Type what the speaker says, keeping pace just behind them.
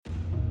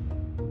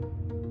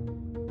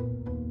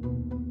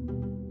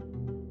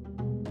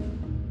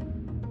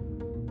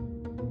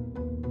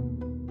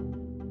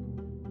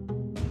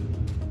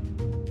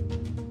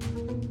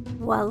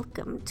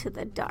Welcome to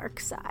the dark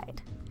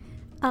side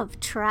of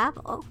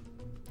travel.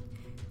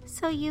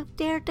 So you've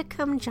dared to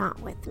come jaunt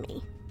with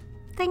me.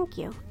 Thank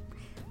you.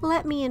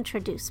 Let me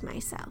introduce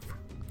myself.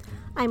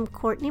 I'm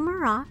Courtney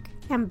Maroc,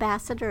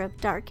 Ambassador of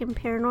Dark and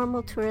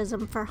Paranormal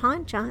Tourism for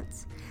Haunt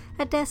Jaunts,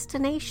 a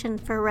destination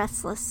for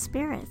restless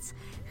spirits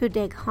who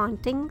dig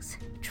hauntings,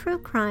 true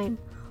crime,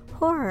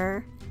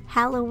 horror,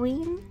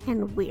 Halloween,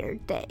 and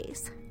weird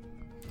days.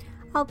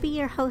 I'll be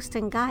your host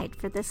and guide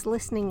for this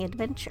listening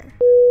adventure.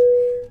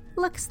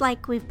 Looks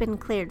like we've been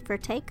cleared for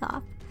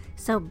takeoff,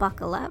 so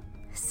buckle up,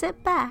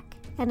 sit back,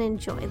 and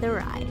enjoy the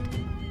ride.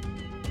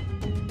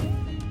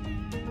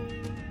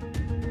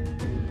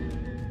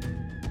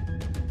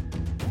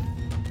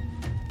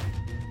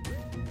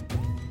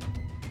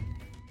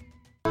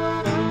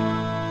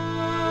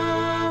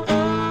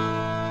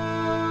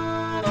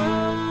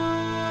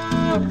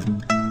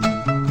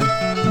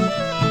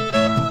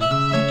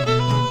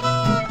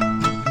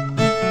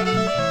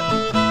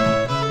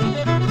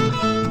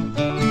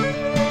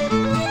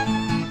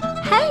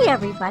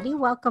 Everybody,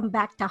 welcome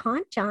back to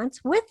Haunt Jaunts.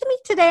 With me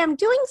today, I'm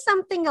doing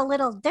something a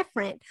little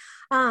different.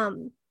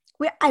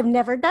 I've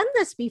never done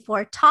this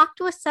before. Talked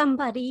with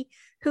somebody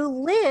who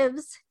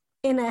lives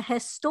in a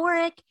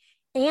historic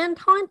and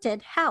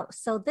haunted house.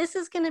 So this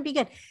is going to be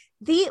good.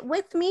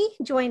 With me,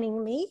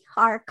 joining me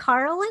are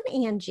Carl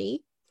and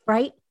Angie,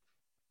 right?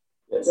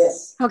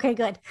 Yes. Okay,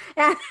 good.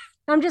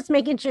 I'm just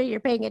making sure you're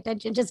paying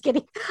attention. Just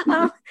kidding.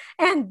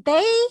 And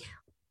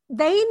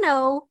they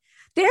know.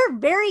 They're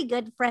very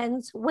good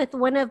friends with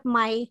one of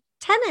my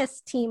tennis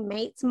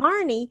teammates,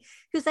 Marnie,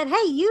 who said,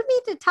 hey, you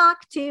need to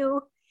talk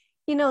to,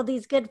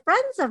 these good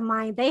friends of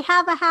mine. They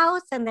have a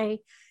house and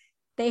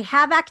they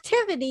have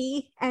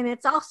activity, and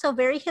it's also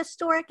very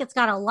historic. It's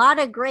got a lot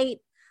of great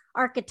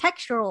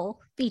architectural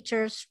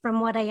features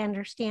from what I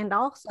understand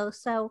also.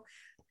 So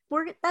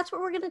that's what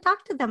we're going to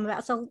talk to them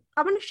about. So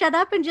I'm going to shut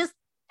up and just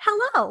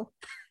hello.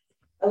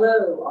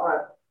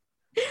 Hello.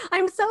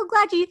 I'm so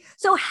glad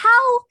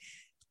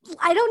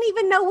I don't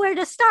even know where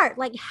to start.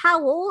 Like how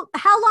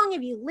long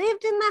have you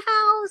lived in the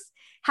house?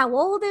 How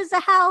old is the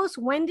house?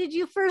 When did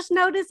you first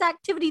notice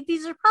activity?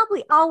 These are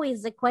probably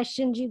always the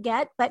questions you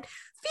get, but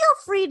feel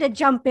free to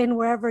jump in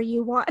wherever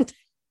you want.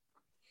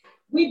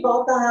 We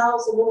bought the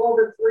house a little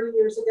over 3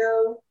 years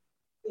ago,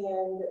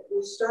 and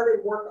we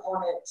started work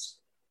on it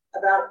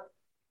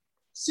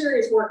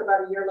serious work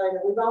about a year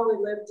later. We've only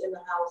lived in the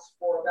house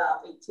for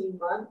about 18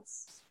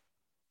 months.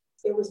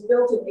 It was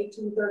built in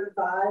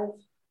 1835.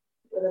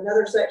 With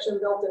another section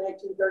built in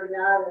 1839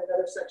 and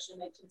another section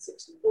in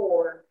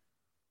 1864.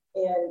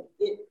 And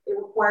it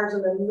requires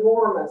an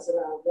enormous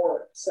amount of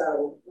work.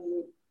 So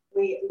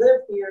we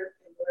live here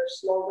and we're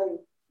slowly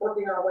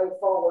working our way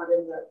forward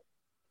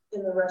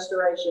in the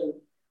restoration.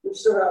 We've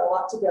still got a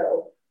lot to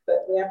go,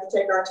 but we have to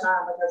take our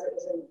time because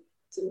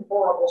it's in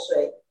horrible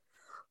shape.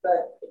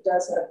 But it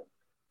does have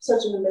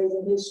such an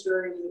amazing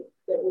history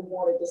that we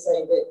wanted to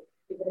say that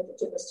even if it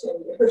took us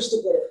 10 years to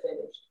get it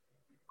finished.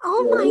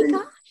 Oh my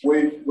gosh.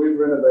 We've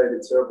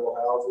renovated several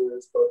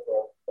houses. Both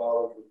our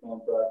fathers were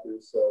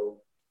contractors, so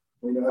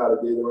we know how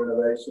to do the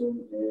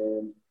renovation.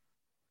 And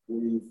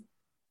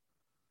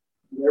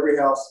every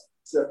house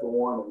except for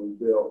one that we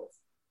built,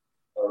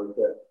 or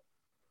that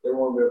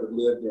everyone we ever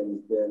lived in,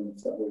 has been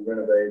something we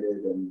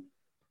renovated, and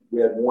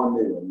we had one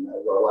new one. That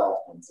was our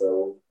last one.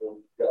 So we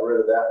got rid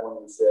of that one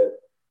and said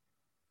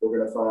we're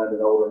going to find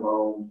an older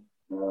home.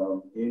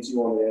 Angie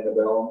wanted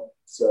antebellum,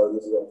 so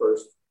this is our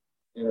first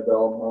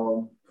antebellum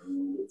home.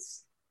 And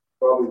it's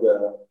probably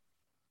the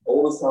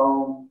oldest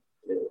home.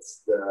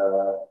 It's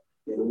the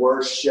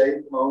worst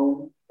shaped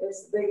home.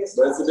 It's the biggest.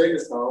 But it's the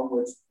biggest home,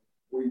 which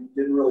we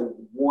didn't really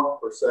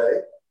want per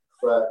se,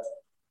 but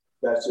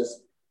that's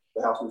just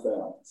the house we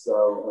found.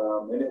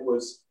 So, and it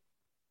was,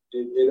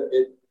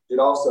 it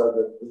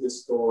also,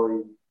 his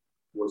story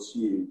was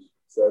huge.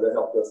 So that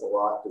helped us a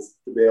lot just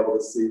to be able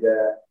to see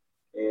that,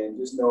 and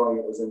just knowing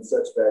it was in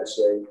such bad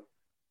shape.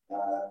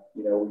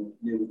 We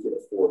knew we could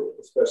afford it,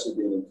 especially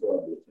being in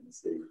Columbia,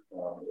 Tennessee.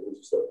 It was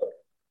just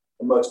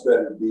a much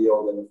better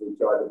deal than if we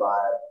tried to buy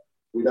it.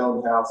 We'd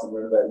owned a house and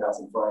renovated a house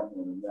in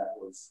Franklin, and that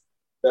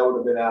would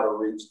have been out of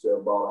reach to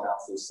have bought a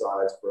house this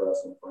size for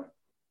us in Franklin.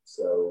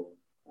 So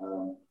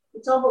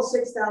it's almost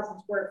 6,000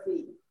 square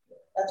feet.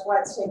 That's why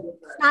it's taking forever.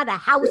 It's not a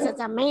house, it's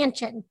a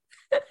mansion.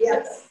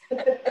 Yes.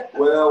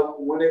 Well,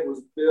 when it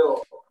was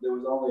built, there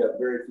was only a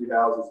very few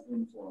houses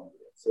in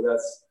Columbia. So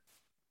that's,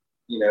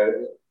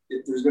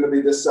 if there's going to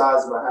be this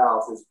size of a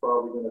house, it's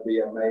probably going to be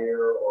a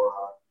mayor or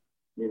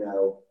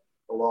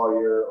a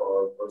lawyer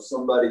or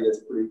somebody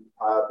that's pretty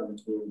high up in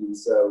the community.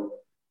 So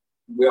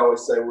we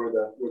always say we're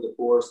the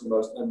poorest and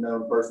most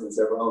unknown person that's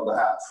ever owned the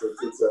house. So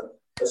it's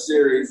a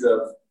series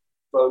of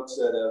folks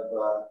that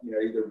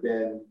have either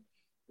been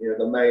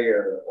the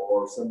mayor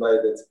or somebody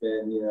that's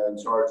been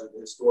in charge of the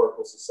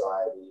historical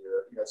society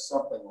or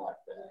something like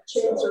that.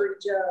 Chancery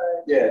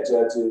judge. Yeah,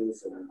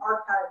 judges and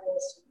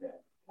archivists. Yeah.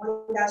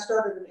 One guy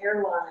started an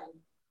airline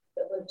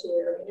that lived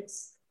here.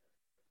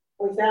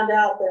 We found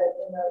out that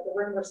in the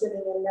room we're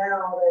sitting in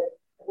now that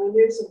we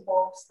knew some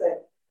folks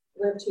that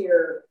lived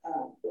here.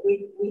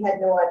 We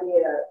had no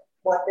idea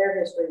what their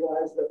history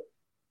was, but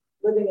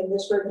living in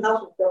this room, the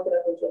house was broken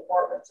up into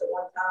apartments at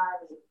one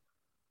time. And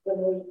when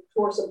we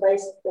tore some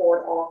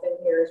baseboard off in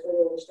here as we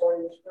were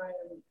restoring this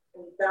room,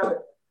 we found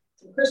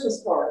some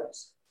Christmas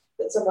cards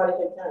that somebody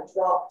had kind of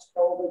dropped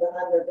probably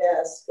behind their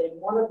desk. And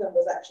one of them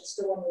was actually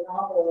still in the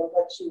envelope,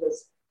 like she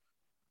was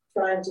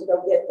trying to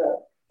go get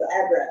the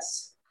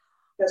address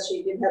because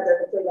she didn't have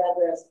their complete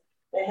address.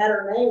 They had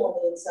her name on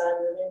the inside,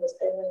 and her name was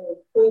Aileen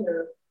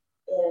Queener.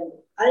 And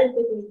I didn't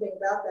think anything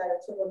about that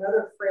until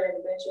another friend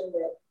mentioned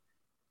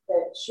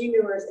that she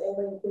knew her as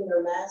Aileen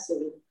Queener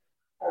Massey.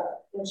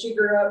 When she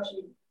grew up,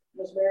 she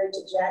was married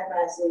to Jack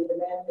Massey, the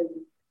man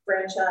who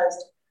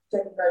franchised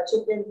Kentucky Fried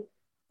Chicken.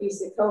 He's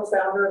the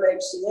co-founder of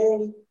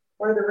HCA,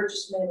 one of the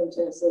richest men in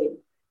Tennessee.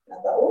 And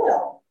I thought,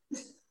 well,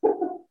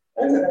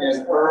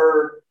 and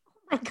her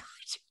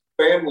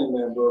family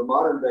member,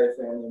 modern day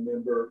family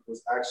member,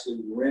 was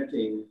actually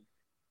renting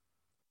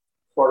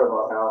part of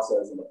our house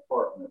as an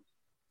apartment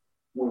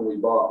when we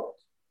bought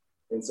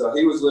it. And so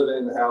he was living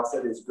in the house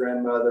that his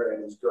grandmother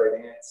and his great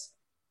aunts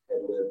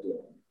had lived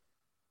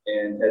in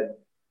and had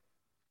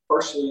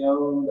partially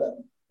owned.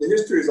 The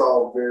history is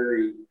all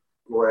very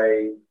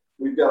gray.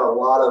 We've got a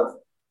lot of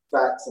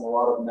facts and a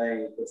lot of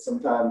names, but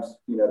sometimes,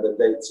 the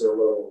dates are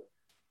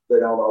they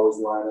don't always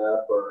line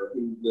up, or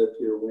who lived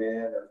here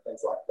when, or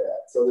things like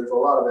that. So there's a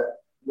lot of that.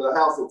 The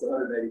house that's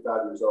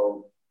 185 years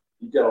old,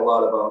 you've got a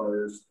lot of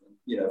owners,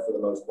 for the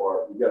most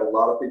part. You've got a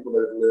lot of people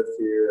that have lived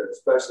here,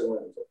 especially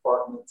when it's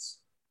apartments.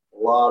 A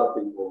lot of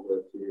people have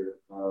lived here.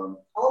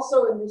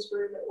 Also in this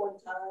room at one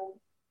time,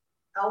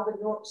 Alvin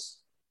York's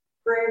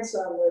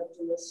grandson lived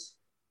in this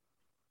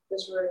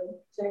room.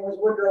 His name was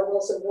Woodrow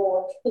Wilson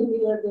York, and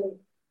he lived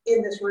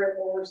in this room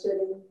where we're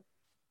sitting.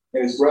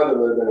 And his brother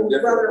lived in a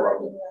different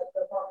apartment. Lived in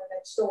the apartment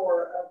next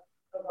door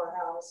of our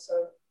house.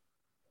 So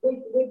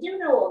we do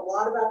know a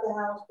lot about the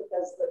house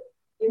because the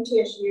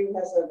MTSU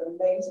has an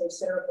amazing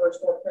Center for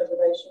Historic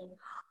Preservation,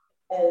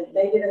 and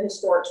they did a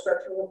historic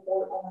structural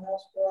report on the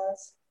house for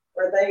us,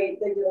 where they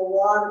did a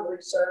lot of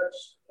research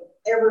of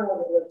everyone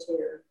that lived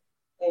here,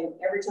 and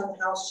every time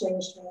the house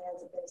changed hands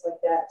and things like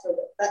that. So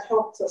that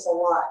helps us a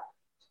lot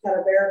to kind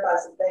of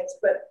verify some things.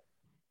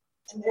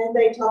 And then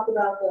they talked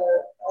about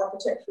the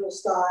architectural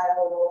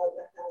style and all of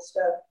that kind of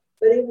stuff.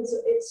 But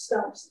it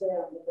stumps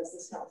them because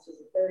this house is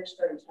a very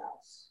strange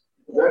house.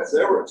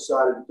 They were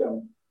excited to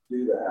come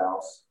do the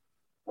house.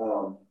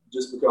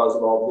 Just because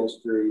of all the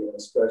history and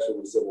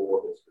especially Civil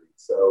War history.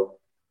 So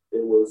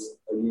it was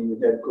a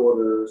Union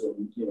headquarters, and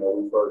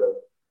we've heard of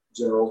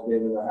generals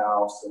being in the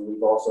house, and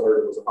we've also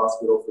heard it was a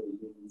hospital for the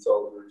Union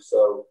soldiers.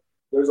 So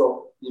there's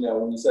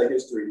when you say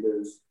history,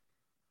 there's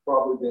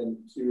probably been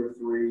 2 or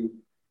 3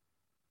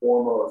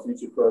 former or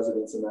future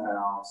presidents in the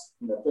house,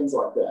 things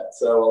like that.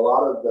 So a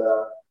lot of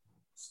the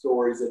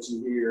stories that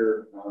you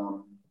hear,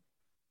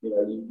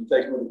 you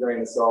take them with a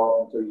grain of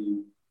salt until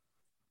you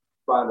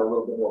find a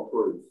little bit more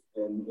proof.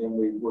 And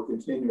we're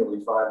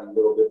continually finding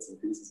little bits and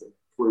pieces of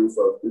proof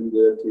of who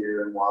lived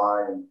here and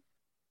why and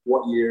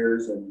what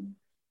years. And,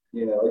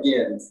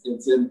 again,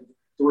 it's in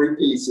 3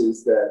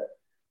 pieces that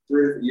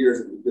 3 different years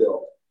it was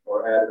built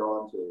or added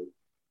on to.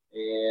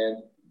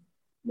 And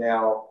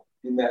now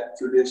in that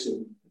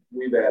tradition,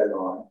 we've added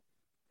on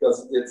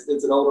because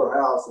it's an older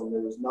house and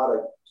there was not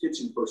a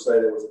kitchen per se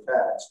that was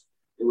attached.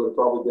 It would have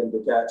probably been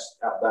detached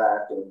out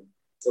back. And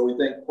so we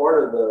think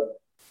part of the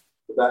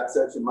back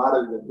section might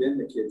have even been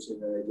the kitchen,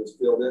 and they just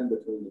filled in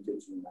between the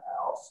kitchen and the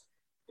house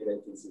in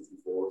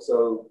 1864.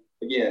 So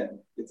again,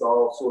 it's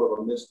all sort of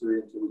a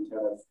mystery until we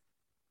kind of,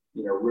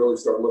 really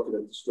start looking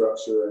at the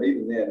structure. And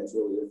even then, it's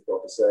really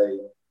difficult to say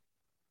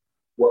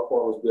what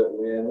part was built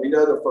when. We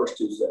know the first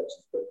 2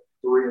 sections, but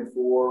 3 and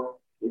 4,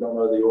 we don't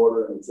know the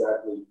order and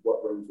exactly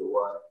what rooms are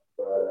what.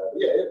 But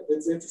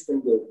it's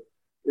interesting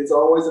it's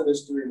always a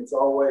mystery, and it's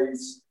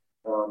always,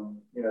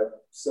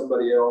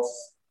 somebody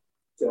else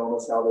telling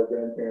us how their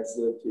grandparents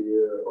lived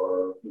here,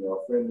 or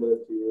a friend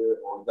lived here,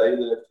 or they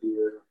lived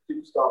here.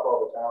 People stop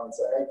all the time and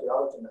say, "Hey, I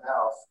lived in the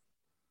house.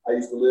 I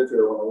used to live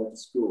here when I went to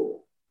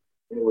school."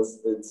 And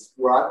it's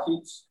where I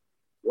teach,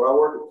 where I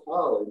work at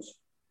college.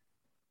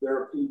 There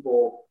are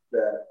people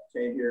that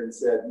came here and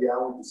said, "Yeah, I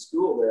went to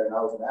school there, and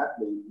I was an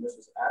athlete, and this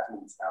was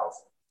athlete's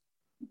housing."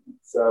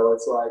 So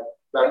it's like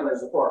back in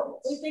his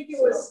apartments. We think it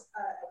was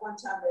at one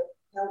time it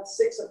held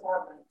 6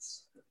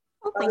 apartments.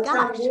 Oh By my the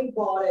time gosh. we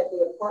bought it,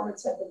 the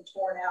apartments had been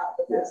torn out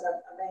because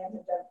a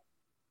man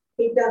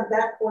he'd done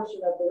that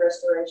portion of the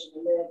restoration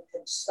and then it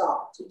had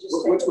stopped.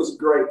 Which was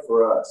great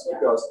for us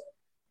because,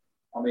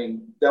 Yeah.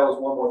 that was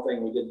one more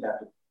thing we didn't have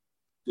to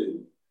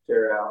do,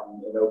 tear out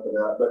and open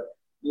up. But,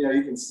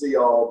 you can see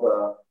all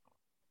the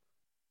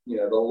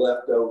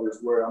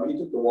leftovers where, he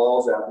took the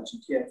walls out, but you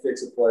can't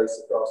fix a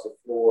place across the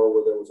floor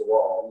where there was a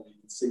wall. You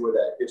can see where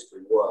that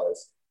history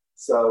was.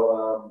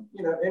 So,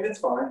 and it's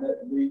fine that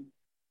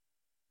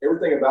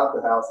everything about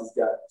the house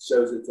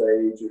shows its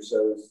age or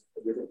shows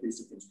a different piece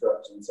of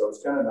construction. So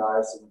it's kind of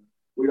nice, and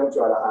we don't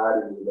try to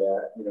hide any of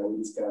that. We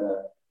just kind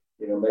of,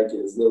 make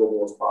it as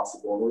livable as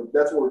possible. And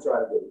that's what we're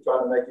trying to do. We're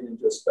trying to make it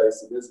into a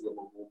space that is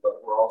livable,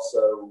 but we're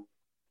also,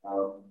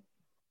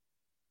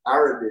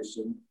 our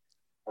addition,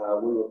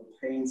 we were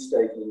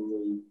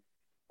painstakingly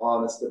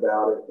honest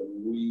about it,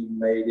 and we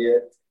made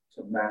it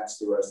to match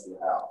the rest of the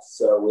house.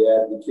 So we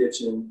added the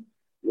kitchen,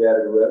 we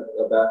added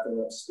a bathroom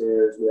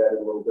upstairs, we added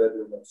a little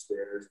bedroom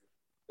upstairs,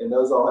 and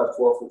those all have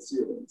 12-foot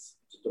ceilings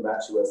just to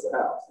match the rest of the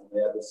house. And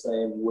they have the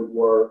same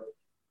woodwork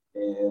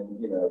and,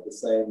 the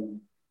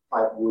same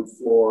type wood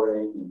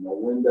flooring, and the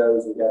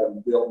windows, we had them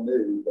built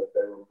new, but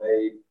they were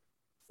made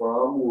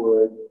from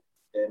wood,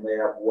 and they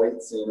have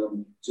weights in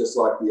them just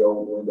like the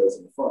old windows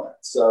in the front.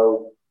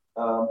 So,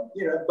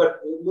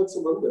 but it looks a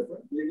little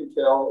different. You can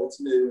tell it's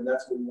new, and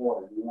that's what we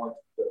wanted. We wanted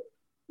to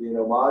be an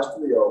homage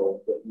to the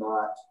old, but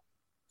not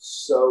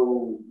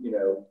so,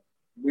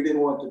 we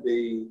didn't want it to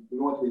be, we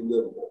wanted to be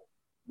livable,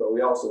 but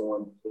we also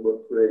wanted to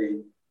look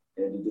pretty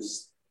and to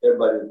just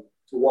everybody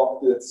to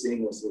walk through it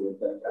seamlessly and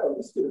think, oh,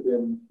 this could have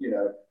been,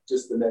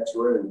 just the next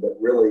room, but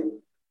really,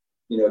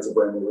 it's a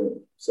brand new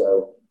room.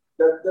 So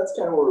that's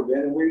kind of where we've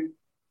been. And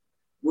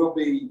we'll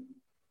be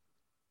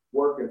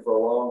working for a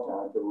long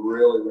time to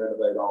really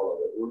renovate all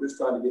of it. We're just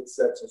trying to get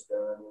sections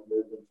done. We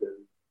moved into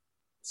a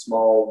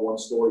small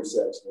one-story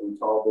section we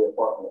call the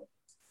apartment.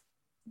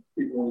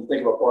 People, when you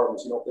think of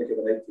apartments, you don't think of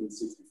an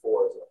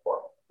 1864 as an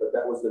apartment, but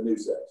that was the new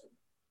section.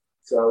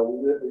 So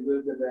we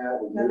lived in that.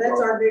 Now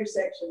that's our new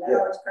section. That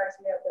always cracks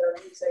me up that our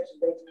new section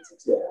is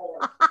 1864. Yeah.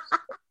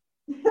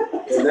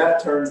 And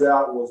that turns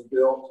out was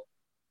built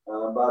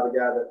by the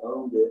guy that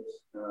owned it.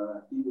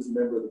 He was a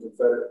member of the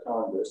Confederate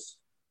Congress.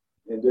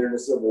 And during the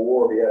Civil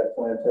War, he had a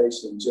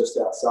plantation just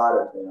outside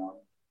of town.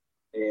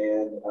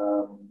 And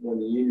when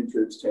the Union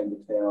troops came to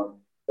town,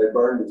 they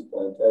burned his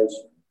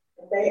plantation.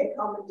 And they had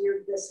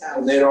commandeered this house.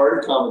 And they'd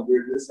already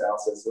commandeered this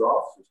house as their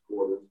officers'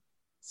 quarters.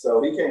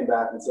 So he came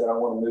back and said, I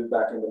want to move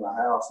back into my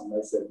house. And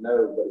they said,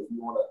 no, but if you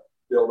want to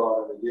build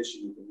on an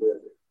addition, you can live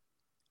here.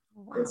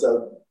 Wow. And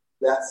so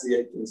that's the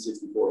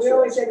 1864. We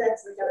always say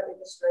that's got to be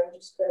the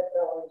strangest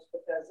bedfellows,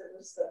 because it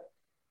was the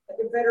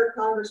Confederate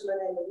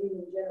congressman and the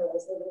Union general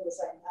was living in the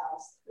same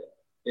house.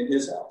 In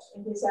his house.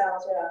 In his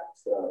house, yeah.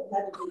 So it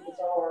had to be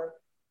bizarre.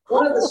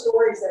 One of the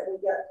stories that we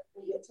get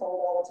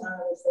told all the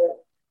time is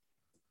that,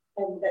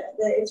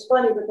 it's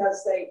funny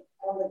because they,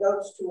 on the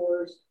ghost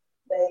tours,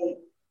 they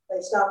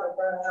stop in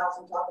front of the house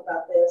and talk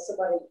about this.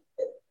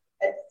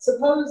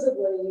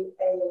 Supposedly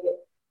a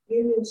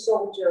Union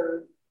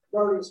soldier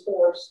rode his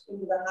horse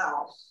into the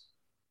house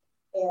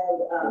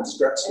and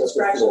scratched the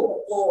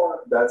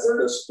floor. That's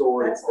the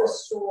story. That's the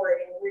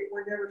story, and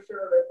we're never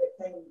sure if it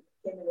came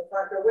in the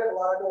front door. We have a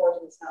lot of doors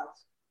in this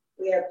house.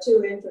 We have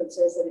 2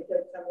 entrances that it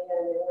could come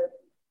in, and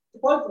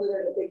supposedly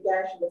there's a big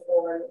gash in the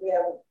floor, and we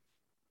haven't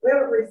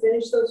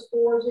refinished those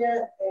floors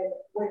yet. And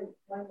when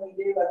we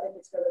do, I think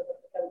it's going to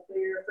become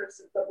clear. For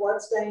instance, the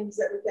blood stains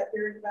that we kept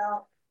hearing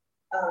about,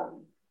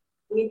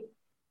 we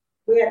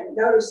hadn't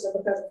noticed them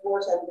because the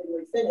floors hadn't been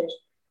refinished.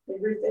 We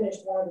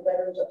refinished one of the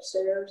bedrooms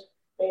upstairs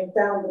and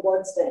found the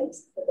blood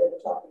stains that they were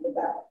talking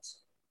about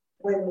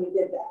when we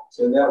did that.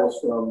 And that was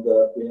from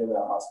being in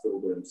that hospital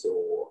during the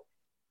Civil War.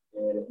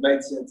 And it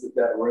made sense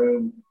that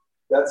room,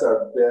 that's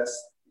our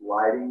best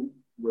lighting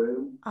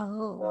room.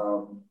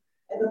 Oh.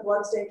 And the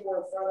blood stains were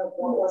in front of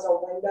what was a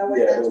window.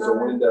 Yeah, there was a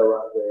window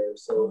right there.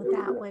 So it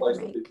that was a place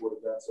where people would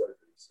have done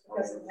surgeries.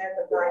 Because it had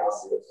the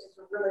brightest, it's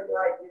a really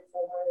bright,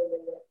 beautiful room,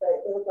 and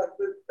they look like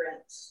boot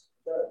prints.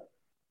 The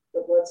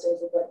blood stains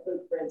look like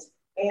boot prints.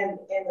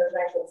 And there's an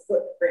actual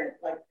footprint,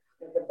 like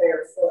a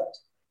bare foot.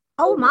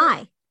 Oh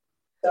my.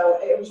 So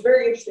it was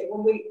very interesting.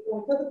 When we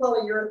put the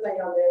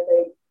polyurethane on there,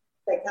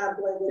 they kind of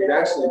blended it. It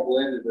actually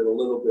blended it a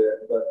little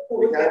bit, but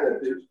we got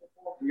pictures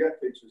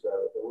of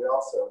it, but we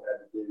also had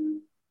to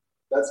do,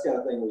 that's the kind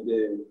of thing we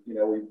do.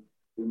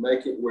 We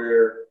make it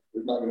where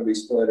there's not going to be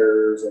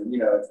splinters, and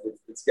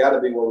it's got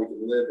to be where we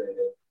can live in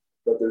it.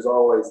 But there's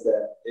always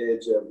that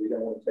edge of we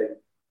don't want to take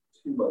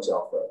too much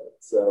off of it.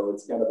 So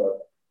it's kind of a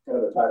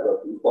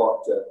tightrope we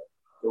walk to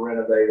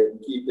renovate it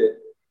and keep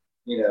it.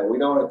 We don't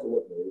want it to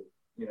look new.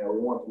 We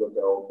want it to look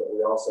old, but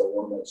we also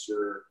want to make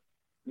sure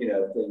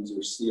things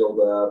are sealed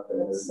up and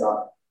there's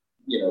not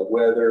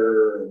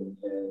weather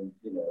and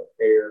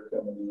air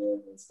coming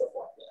in and stuff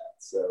like that.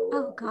 So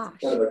it's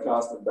kind of a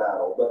constant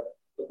battle. But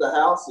the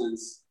house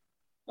is,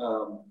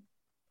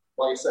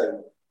 like I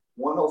say,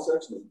 one whole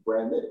section is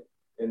brand new,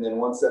 and then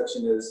one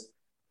section has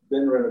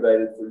been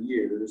renovated for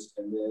years,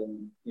 and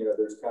then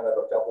there's kind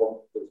of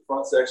the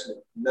front section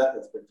that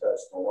nothing's been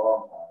touched in a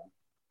long time,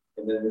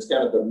 and then there's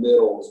kind of the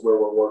middle is where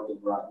we're working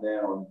right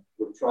now, and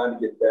we're trying to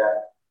get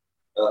that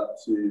up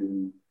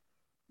to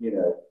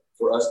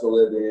for us to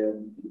live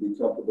in, to be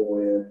comfortable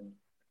in,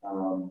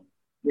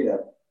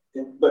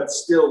 but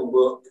still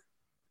look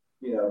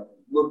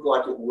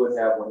like it would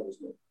have when it was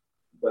new.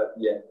 But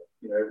yet,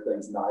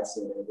 everything's nice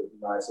in it with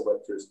nice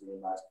electricity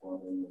and nice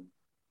plumbing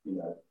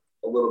and,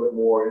 a little bit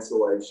more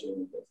insulation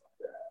and things like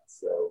that.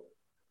 So,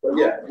 but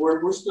yeah,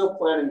 we're still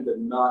planning to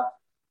not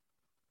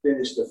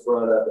finish the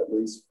front up at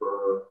least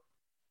for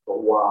a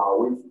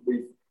while.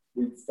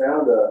 we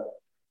found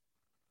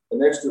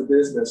an extra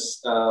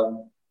business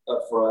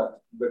up front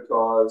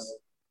because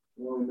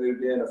when we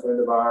moved in, a friend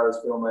of ours,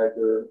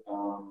 filmmaker,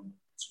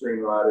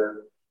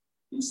 screenwriter,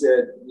 he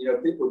said,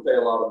 people would pay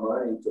a lot of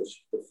money to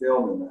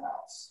film in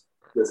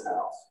this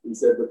house. He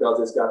said, because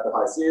it's got the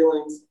high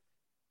ceilings,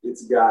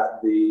 it's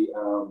got the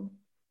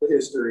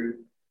history,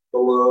 the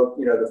look,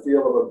 the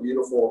feel of a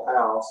beautiful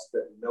house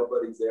that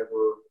nobody's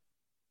ever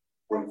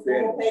been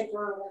finished.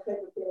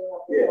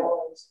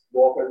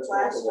 Wallpaper,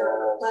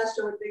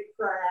 plaster with big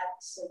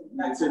cracks.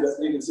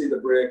 And you can see the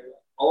brick.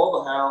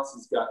 All the house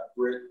has got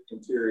brick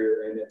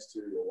interior and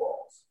exterior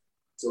walls.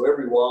 So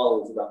every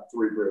wall is about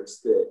 3 bricks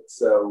thick.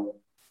 So,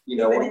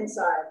 even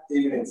inside.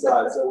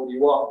 So when you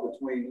walk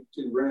between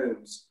 2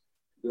 rooms,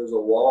 there's a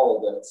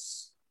wall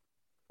that's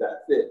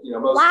that thick.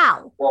 Most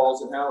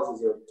walls in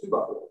houses are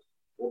 2x4.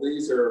 Well,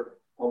 these are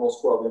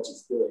almost 12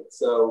 inches thick.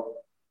 So,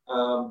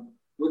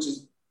 which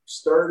is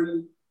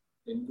sturdy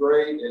and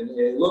great, and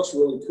it looks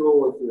really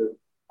cool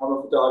I'm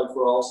a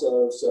photographer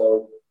also,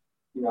 so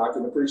I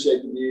can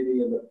appreciate the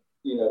beauty and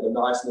the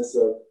niceness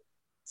of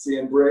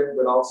seeing brick,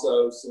 but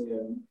also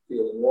feeling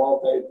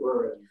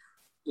wallpaper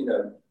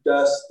and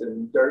dust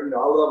and dirt. I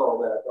love all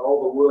that.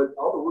 All the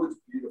wood's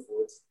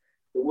beautiful.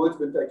 The wood's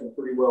been taken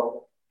pretty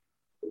well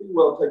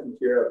taken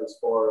care of as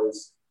far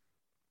as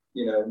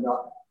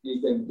not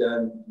anything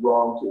done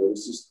wrong to it.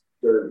 It's just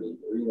dirty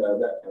or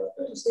that kind of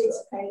thing. So.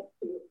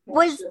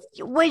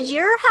 Was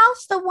your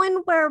house the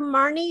one where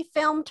Marnie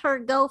filmed her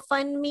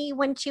GoFundMe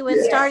when she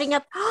was starting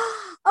up?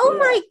 Oh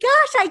my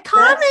gosh, I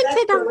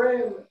commented on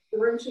the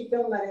room she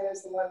filmed that in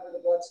is the one where the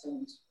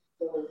bloodstones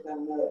were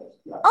found.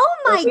 Oh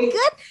my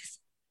goodness.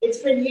 It's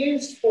been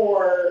used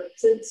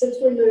since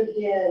we moved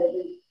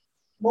in.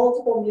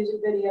 Multiple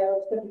music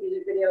videos, couple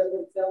music videos have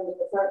been filmed in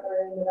the front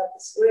room and up the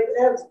street. It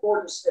has a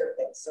gorgeous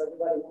staircase, so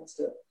everybody wants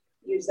to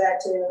use that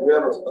too. We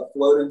have a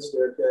floating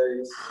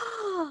staircase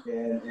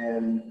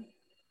and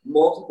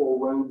multiple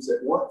rooms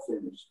that weren't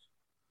finished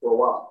for a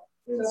while.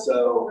 And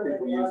so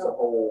people use the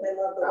whole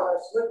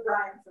house. Luke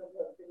Bryan filmed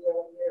a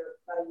video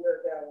about a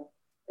year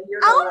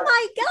ago.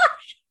 My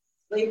gosh!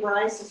 Lee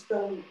Bryce has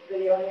filmed a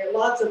video in here.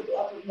 Lots of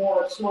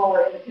more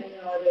smaller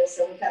independent artists,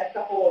 and we've had a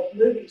couple of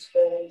movies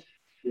filmed.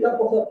 A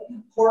couple of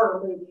horror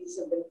movies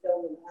have been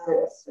filmed in the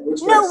house.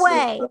 No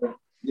way!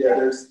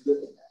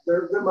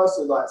 They're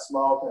mostly like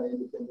small kind of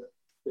independent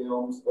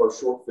films or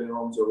short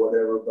films or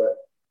whatever, but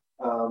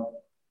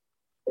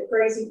the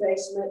crazy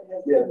basement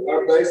has been used.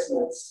 Our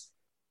basement's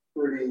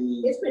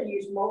pretty. It's been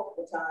used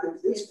multiple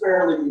times. It's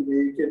fairly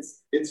unique.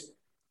 It's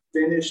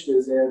finished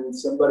as in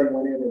somebody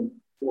went in and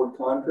poured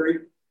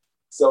concrete,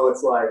 so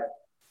it's like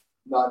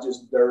not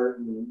just dirt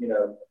and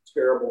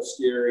terrible,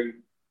 scary,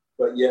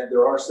 but yet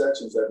there are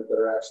sections of it that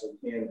are actually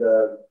hand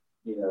dug,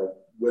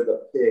 with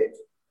a pick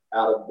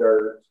out of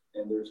dirt.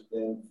 And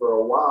for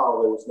a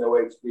while there was no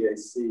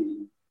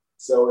HVAC,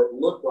 so it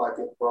looked like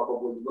it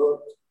probably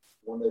looked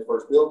when they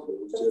first built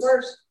it. The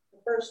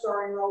first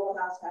story roll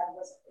the house had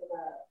was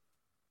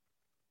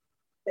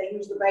they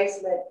used the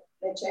basement.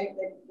 They made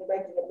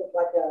it look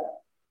like a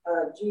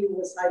Jew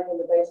was hiding in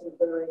the basement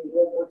during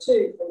World War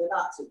II from the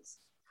Nazis,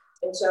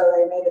 and so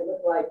they made it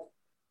look like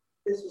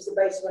this was the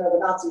basement of a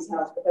Nazi's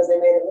house because they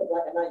made it look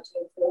like a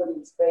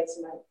 1940s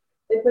basement.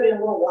 They put in a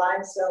little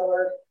wine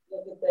cellar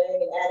looking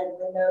thing and added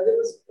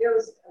windows. It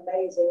was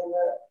amazing, and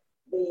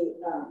the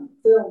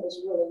film was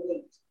really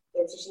neat.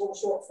 It was just a little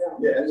short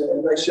film. Yeah,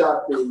 and they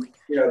shot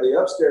the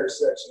upstairs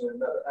section in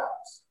another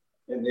house,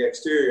 and the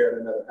exterior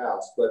in another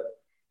house, but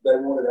they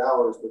wanted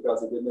ours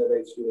because it didn't have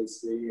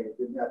HVAC and it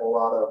didn't have a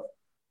lot of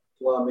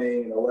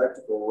plumbing and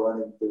electrical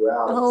running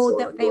throughout. Oh,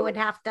 so they would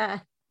have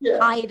to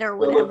hide or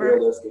whatever.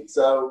 Realistic.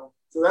 So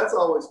that's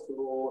always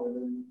cool. And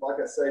then, like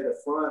I say, the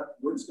front,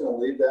 we're just going to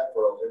leave that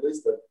for at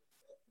least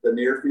the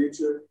near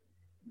future,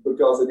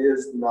 because it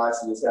is nice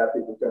to just have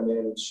people come in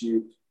and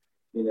shoot,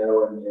 and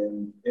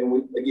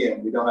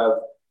we don't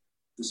have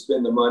to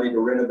spend the money to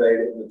renovate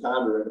it and the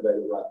time to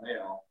renovate it right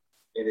now.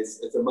 And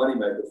it's a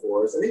moneymaker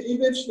for us. And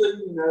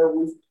eventually,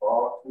 we've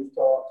talked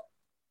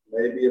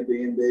maybe a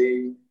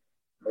B&B,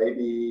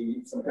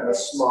 maybe some kind of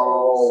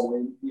small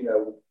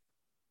event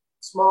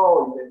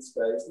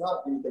space,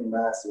 not anything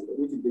massive, but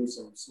we could do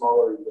some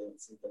smaller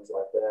events and things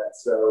like that.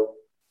 So,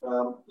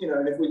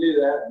 and if we do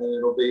that, then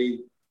it'll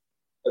be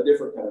a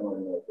different kind of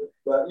moneymaker.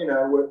 But, we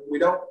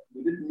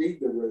didn't need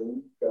the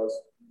room because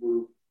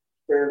we're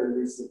fairly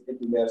recent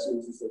empty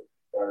nesters.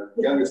 Our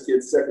youngest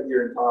kid's second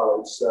year in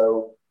college,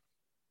 so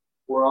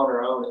we're on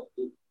our own.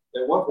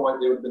 At one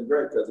point, it would have been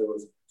great because there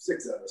was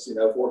 6 of us,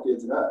 4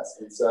 kids and us.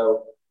 And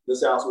so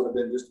this house would have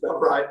been just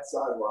about right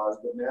size-wise,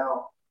 but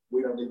now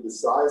we don't need the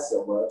size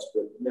so much.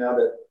 But now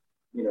that,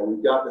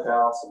 we've got the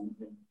house and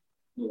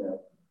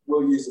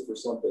we'll use it for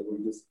something. We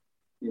just,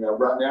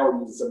 right now we're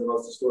using some of the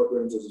most historic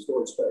rooms as a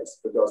storage space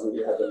because we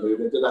have to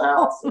move into the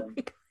house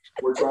and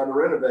we're trying to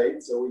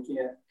renovate, so we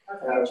can't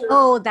have.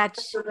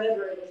 That's your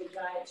bedroom is a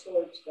giant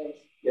storage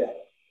space. Yeah.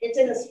 It's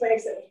in a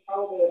space that was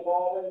probably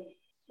evolving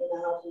when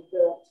the house was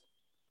built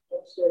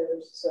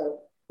upstairs.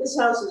 So this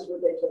house is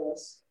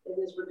ridiculous. It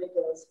is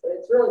ridiculous, but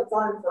it's really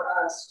fun for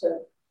us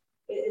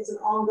it's an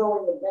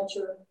ongoing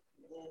adventure,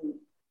 and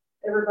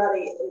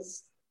everybody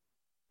is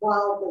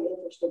wildly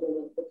interested in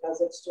it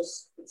because it's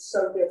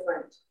so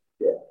different.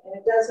 Yeah. And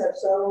it does have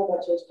so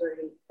much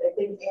history. I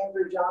think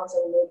Andrew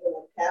Johnson lived in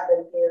a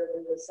cabin here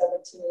in the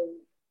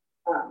 17.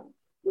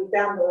 We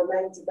found the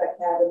remains of that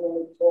cabin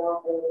when we tore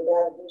off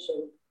that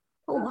addition.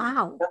 Oh,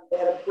 wow. They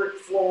had a brick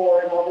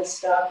floor and all this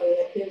stuff. And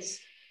his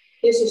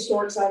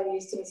historic site in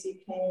East Tennessee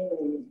came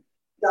and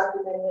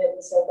documented it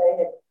and said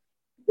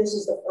this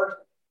is the first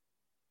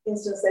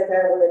instance they've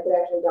had where they could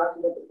actually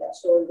document that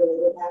story really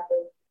did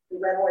happen. He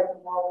ran away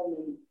from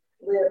home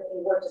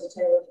and worked as a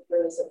tailor for 3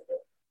 years at the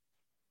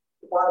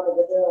bottom of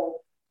the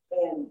hill,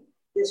 and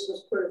this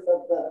was proof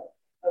of the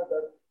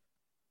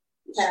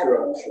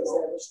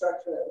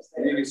structure that was there.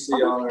 And you can see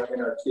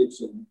in our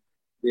kitchen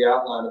the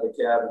outline of the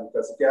cabin,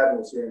 because the cabin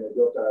was here and they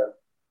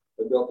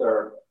built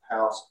our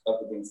house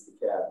up against the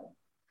cabin.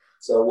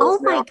 So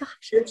what's now the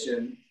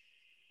kitchen,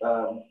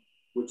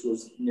 which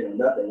was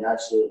nothing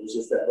actually, it was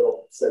just that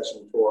little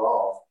section tore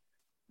off.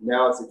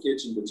 Now it's a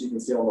kitchen, but you can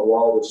see on the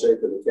wall the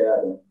shape of the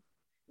cabin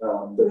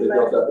that they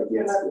built up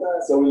against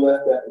it. So we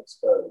left that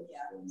exposed.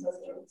 Yeah, so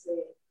you can see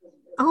it.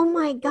 Oh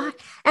my God.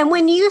 And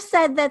when you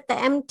said that the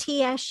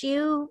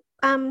MTSU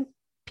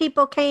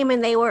people came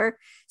and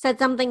said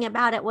something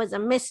about it was a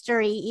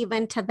mystery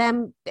even to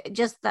them,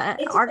 just the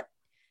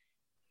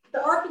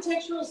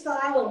architectural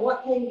style and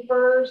what came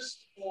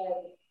first,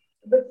 and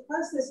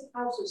because this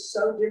house is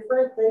so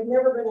different, they've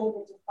never been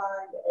able to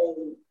find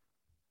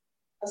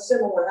a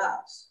similar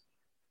house.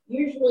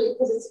 Usually,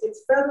 because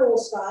it's federal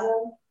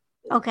style.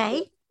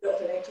 Okay. Built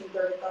in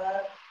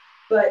 1835,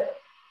 but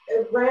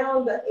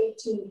around the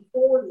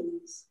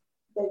 1840s,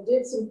 they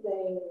did some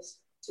things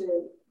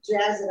to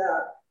jazz it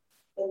up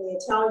in the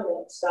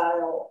Italianate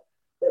style.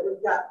 That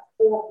we've got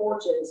 4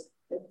 porches,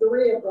 and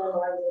 3 of them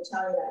are in the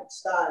Italianate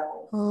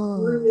style.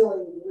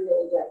 Really,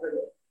 really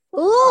decorative.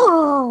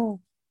 Oh.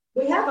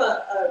 We have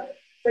a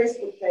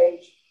Facebook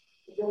page.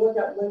 If you look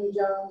up Looney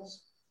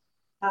Jones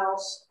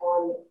house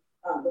on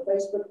the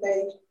Facebook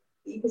page,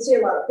 you can see a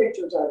lot of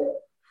pictures of it.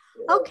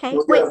 Okay.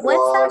 Wait,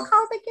 what's that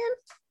called again?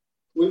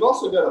 We've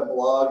also got a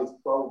blog. It's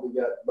probably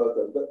got both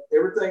of them. But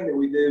everything that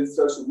we do,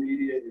 social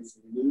media, is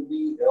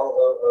Looney, Looney, Jones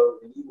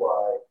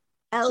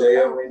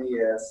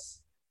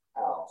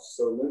house.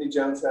 So Looney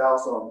Jones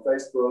house on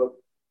Facebook,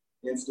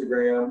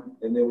 Instagram,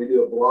 and then we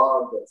do a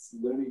blog that's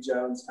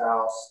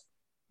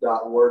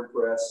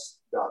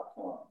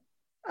looneyjoneshouse.wordpress.com.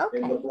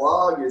 Okay. And the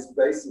blog is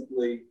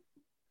basically,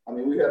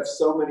 we have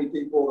so many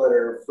people that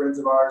are friends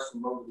of ours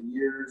from over the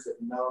years that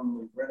have known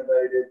we've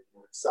renovated.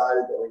 We're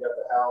excited that we got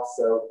the house.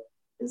 So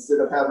instead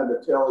of having to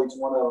tell each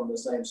one of them the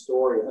same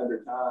story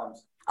 100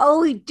 times,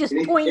 just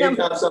point them.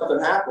 Anytime something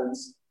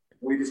happens,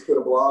 we just put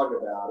a blog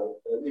about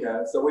it.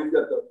 So we've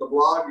got the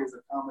blog is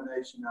a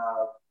combination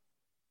of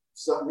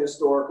something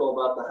historical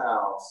about the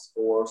house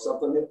or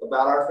something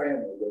about our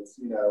family. That's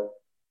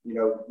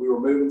we were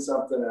moving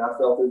something and I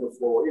fell through the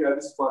floor.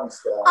 Just funny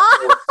stuff.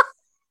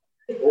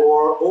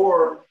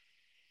 Or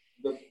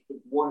the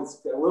one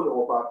that's a little bit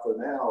more popular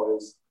now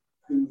is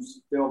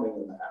who's filming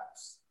in the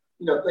house.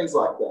 Things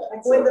like that.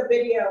 Like when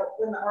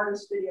the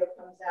artist video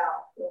comes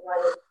out,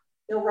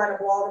 they'll write a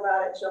blog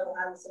about it, show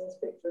behind the scenes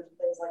pictures and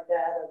things like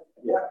that of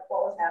what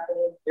was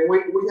happening. And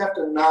we have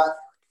to not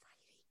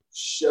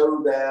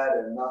show that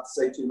and not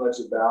say too much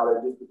about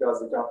it just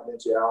because of the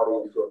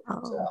confidentiality until it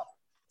comes out.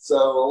 So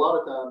a lot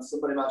of times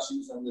somebody might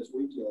shoot something this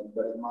weekend,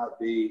 but it might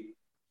be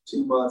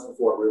 2 months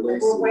before it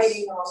releases. We're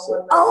waiting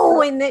on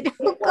one. And then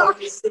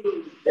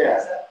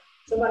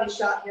somebody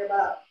shot here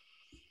about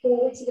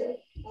 4 weeks ago.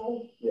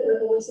 4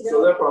 weeks ago.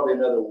 So they're probably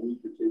another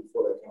week or 2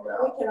 before they come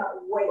out. We cannot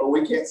wait. But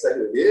we can't say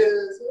who it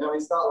is.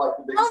 It's not like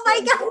the biggest thing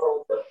in the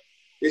world, but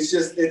it's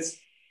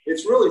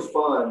really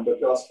fun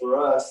because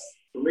for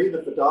me,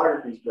 the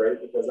photography is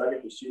great because I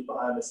get to shoot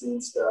behind the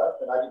scenes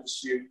stuff and I get to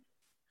shoot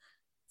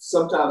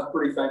sometimes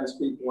pretty famous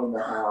people in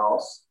the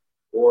house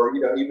or,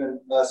 even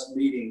us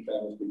meeting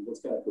famous people.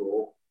 It's kind of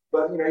cool.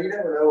 But, you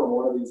never know when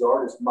one of these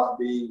artists might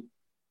be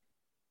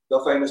the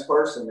famous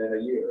person in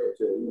a year or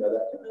 2,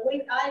 that kind of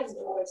thing. I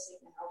enjoy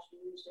seeing the house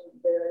used in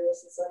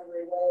various and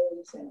sundry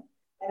ways.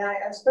 And I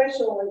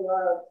especially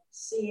love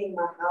seeing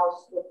my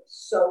house look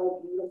so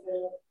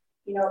beautiful.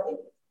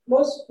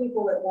 Most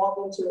people that walk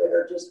into it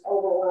are just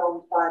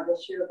overwhelmed by the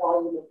sheer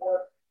volume of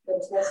work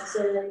that's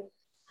necessary.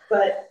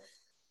 But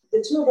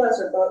the 2 of us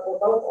we're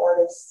both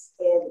artists,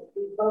 and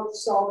we both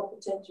saw the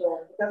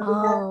potential because we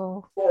had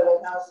 4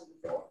 old houses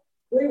before.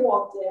 We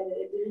walked in and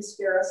it didn't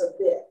scare us a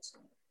bit,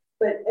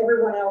 but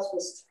everyone else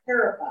was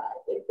terrified.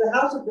 The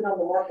house had been on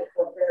the market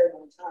for a very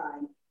long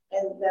time,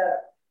 and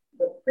the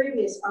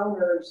previous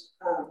owners,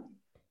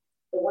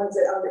 the ones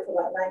that owned it from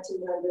like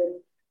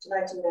 1900 to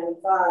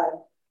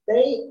 1995,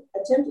 they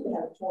attempted to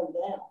have it torn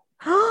down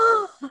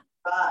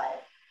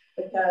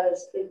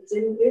because it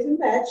was in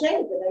bad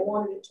shape and they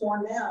wanted it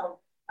torn down.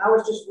 I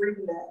was just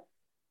reading that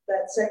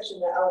section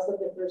that I was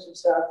looking through some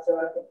stuff so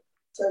I could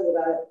tell you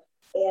about it.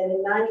 And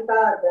in 95,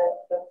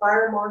 the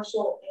fire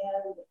marshal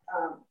and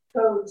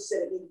code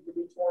said it needed to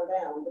be torn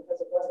down because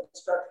it wasn't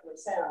structurally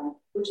sound,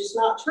 which is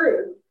not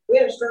true. We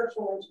had a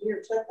structural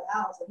engineer check the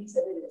house, and he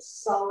said it is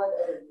solid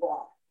as a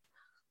rock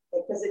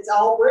because it's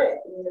all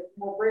brick. I mean, there's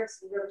more bricks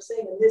than you've ever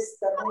seen. And the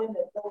man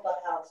that built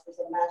that house was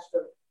a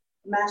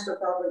master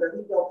carpenter.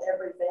 He built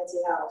every fancy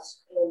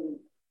house in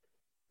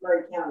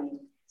Murray County.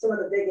 Some of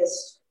the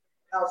biggest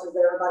houses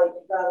that everybody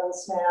could rattle and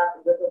snap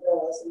and rip the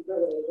villas and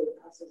really, really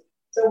big houses.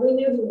 So we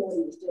knew he knew what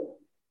he was doing.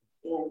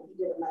 And he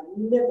did a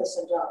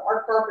magnificent job.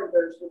 Our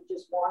carpenters would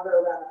just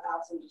wander around the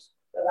house and just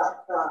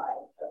about cry.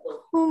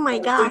 Oh my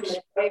gosh.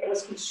 The way it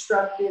was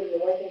constructed and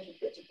the way things were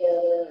put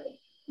together.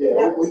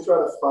 Yeah, we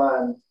try to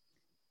find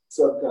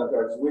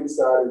subcontractors. We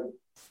decided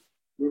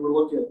we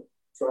were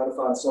trying to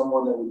find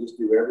someone that would just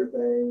do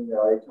everything,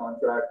 a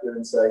contractor,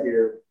 and say,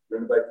 here,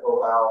 renovate the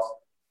whole house.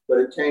 But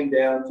it came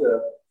down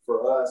to,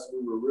 for us,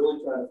 we were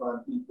really trying to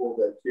find people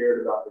that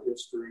cared about the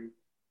history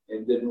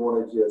and didn't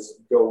want to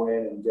just go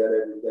in and get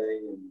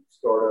everything and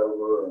start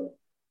over and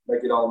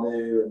make it all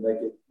new and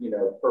make it,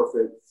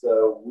 perfect.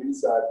 So we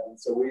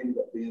ended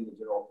up being the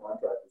general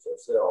contractors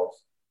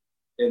ourselves.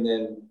 And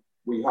then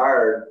we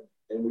hired,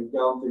 and we've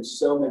gone through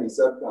so many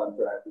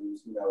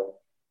subcontractors,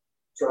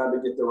 trying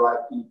to get the right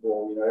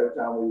people. Every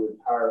time we would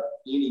hire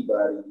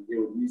anybody, it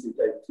would usually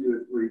take 2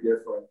 or 3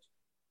 different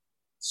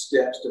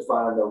steps to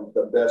find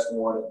the best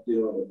one at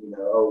doing it.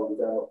 Oh, we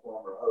found a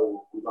plumber.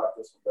 Oh, we like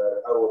this one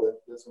better. Oh, well,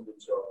 this one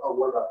didn't show up. Oh,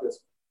 what about this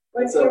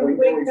one? And so we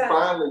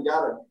finally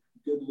got a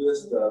good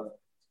list of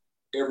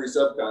every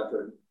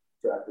subcontractor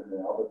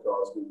now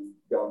because we've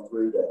gone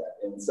through that.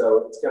 And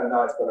so it's kind of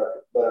nice.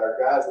 But our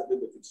guys that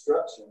did the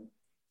construction,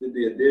 did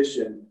the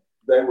addition,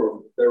 they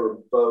were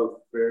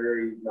both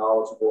very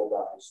knowledgeable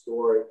about the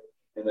story,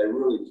 and they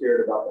really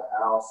cared about the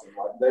house. And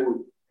like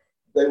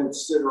they would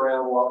sit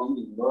around while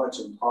eating lunch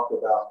and talk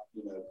about,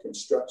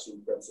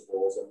 construction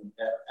principles. And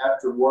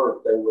after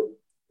work, they would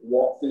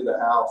walk through the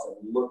house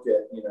and look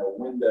at,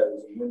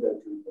 windows and window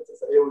treatments.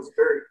 It was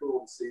very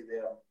cool to see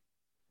them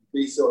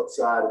be so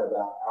excited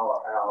about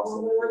our house.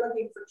 When we were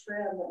looking for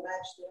trim that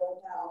matched the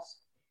old house,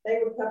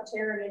 they would come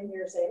tearing in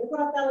here saying,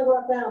 look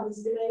what I found, this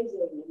is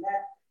amazing. And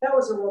that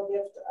was a real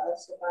gift to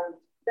us to find.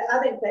 I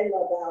think they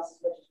loved the house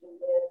as much as we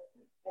did.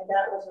 And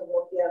that was a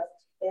real gift.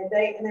 And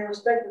they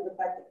respected the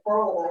fact that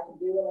Carl and I could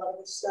do a lot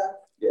of this stuff.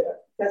 Yeah.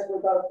 Because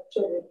we're both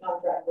children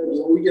contractors.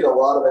 We get a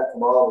lot of that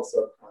from all the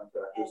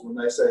subcontractors when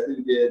they say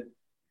who did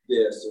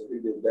this or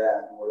who did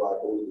that, and we're like,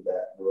 well, we did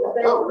that. And we're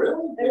like, oh,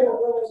 really? They were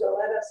willing to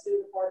let us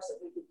do the parts that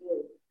we could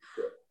do.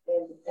 Yeah.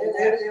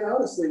 And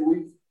honestly,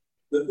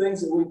 the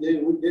things that we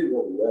do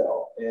really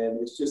well.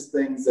 And it's just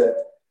things that,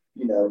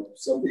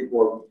 some people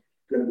are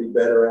going to be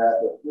better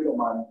at, but we don't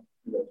mind,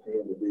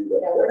 paying to do that.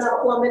 Yeah, we're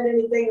not plumbing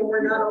anything, and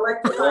we're not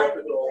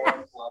electrical.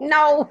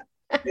 No.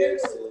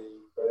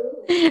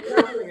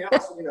 Everything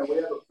else, we have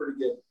a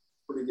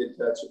pretty good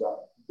touch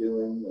about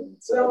doing. And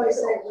so we always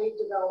say we've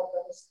developed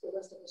the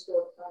list of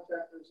historic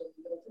contractors in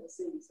Middle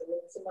Tennessee. So when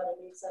somebody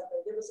needs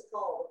something, give us a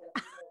call.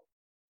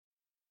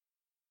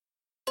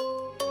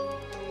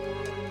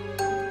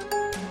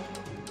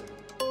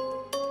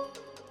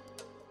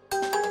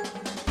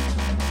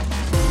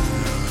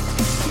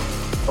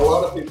 A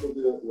lot of people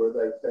do it where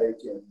they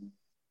take and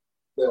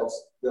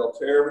they'll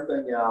tear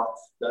everything out.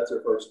 That's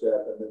their first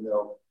step, and then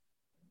they'll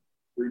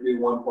redo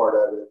one part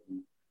of it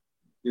and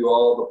do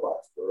all the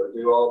plaster, or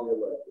do all the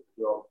electric,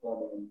 do all the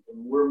plumbing.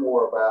 And we're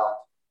more about,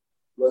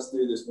 let's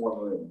do this one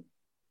room,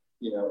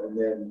 and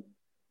then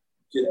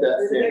get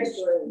that finished,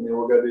 and then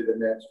we'll go do the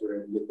next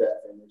room and get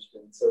that finished.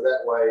 And so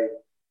that way,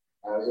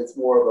 it's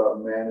more of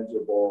a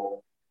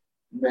manageable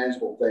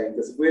thing.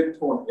 Because if we had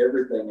torn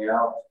everything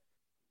out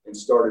and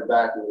started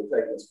back, it would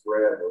have taken us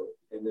forever.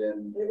 And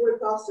then it would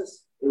cost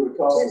us 10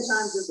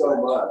 times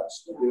so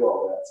much to do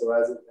all that. So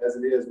as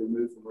it is, we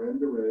move from room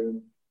to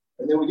room,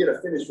 and then we get a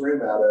finished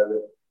room out of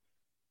it,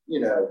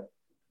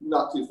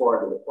 not too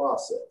far into the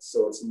process.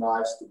 So it's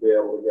nice to be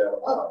able to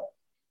go, oh.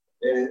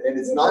 And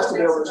it's nice to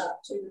be able to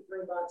about 2 to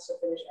 3 months to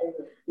finish a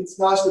room. It's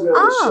nice to be able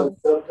to show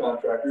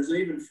subcontractors and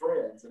even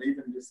friends and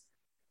even just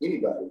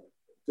anybody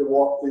to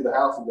walk through the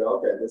house and go,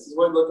 okay, this is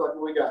what it looked like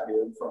when we got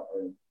here in the front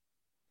room.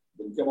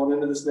 Then come on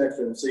into this next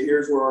room. See,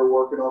 here's where we're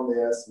working on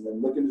this. And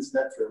then look at this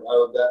next room.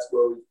 Oh, that's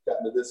where we've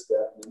gotten to this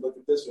step. And then look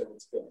at this room.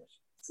 It's finished.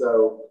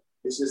 So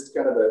it's just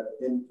kind of an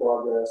in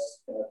progress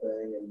kind of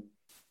thing. And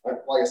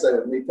like I say,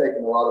 with me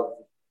taking a lot of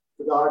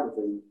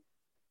photography,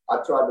 I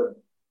tried to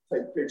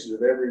take pictures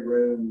of every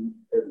room,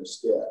 every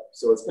step.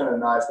 So it's kind of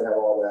nice to have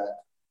all that,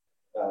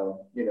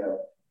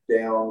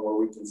 down where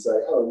we can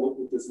say, oh, look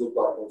what this looked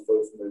like when we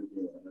first moved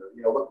in. Or,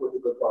 look what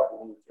it looked like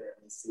when we were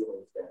tearing these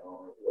ceilings down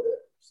or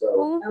whatever.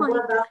 So, and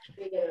we're about to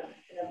be in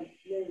a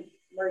new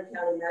Murray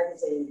County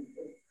magazine.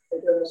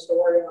 They're doing a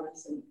story on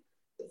us, and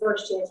the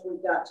first chance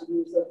we've got to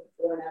use the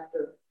before and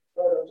after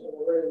photos in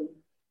the room.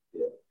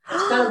 Yeah.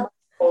 It's kind of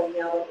mind-blowing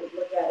now that we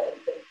look at it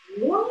and think,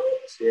 what?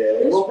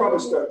 Yeah, we'll probably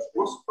start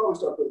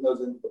putting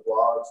those into the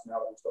blogs now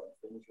that we're starting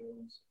to finish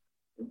rooms,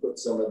 and put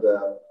some of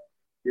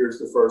here's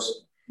the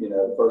first,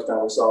 the first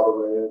time we saw the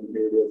room,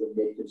 here it is in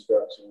mid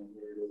construction,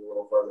 here it is a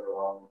little further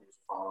along, here's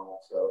final.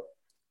 So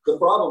the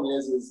problem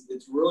is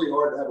it's really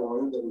hard to have a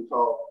room that we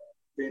call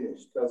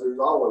finished because there's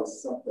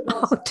always something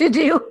to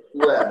do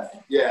left.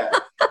 Yeah.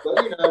 But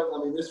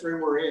this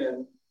room we're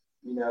in,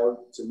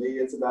 to me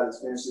it's about as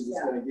finished as it's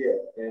gonna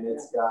get. And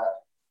it's got,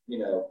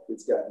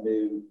 it's got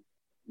new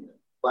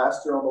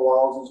plaster on the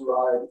walls is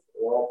right,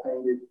 wall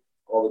painted,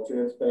 all the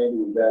trims painted,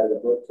 we've added a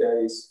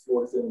bookcase,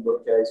 floor to ceiling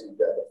bookcase, we've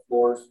got the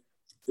floors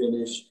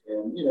finished,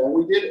 and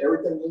we did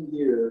everything in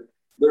here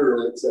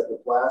literally except the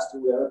plaster.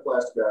 We had a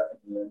plaster back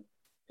in,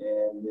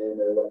 and then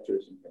the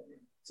electrician came in.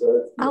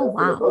 So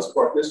for the most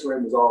part, this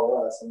room is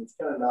all us, and it's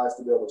kind of nice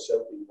to be able to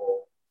show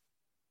people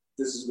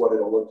this is what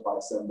it'll look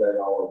like someday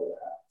all over the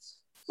house.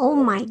 So, oh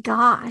my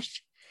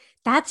gosh,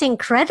 that's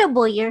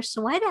incredible, your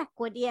sweat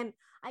equity. And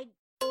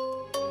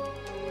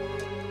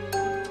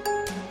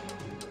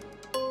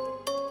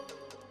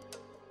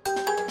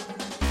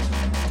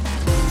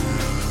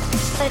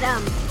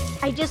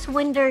I just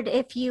wondered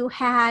if you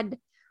had,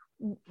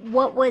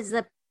 what was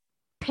the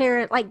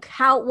parent, like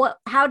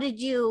how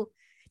did you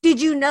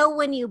know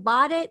when you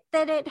bought it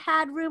that it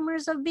had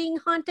rumors of being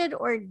haunted,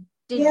 or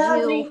did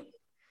you?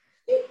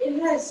 It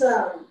has,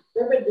 there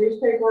have been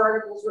newspaper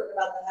articles written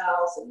about the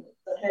house, and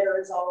the header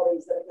is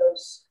always that a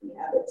ghost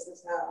inhabits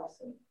this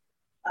house. And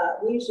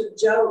we used to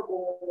joke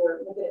when we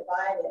were looking at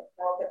buying it.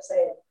 Carl kept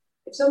saying,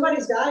 if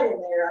somebody's died in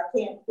there, I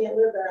can't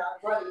live there.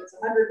 I'm buddy. It's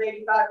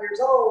 185 years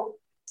old.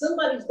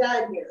 Somebody's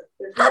died here.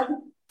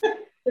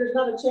 There's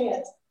not a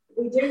chance.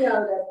 We do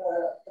know that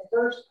the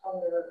first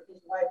owner,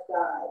 his wife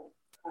died,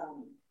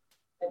 and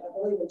I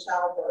believe in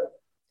childbirth.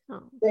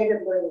 Oh.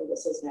 David Looney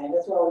was his name.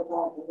 That's why we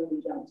call him the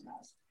Looney Jones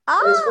house.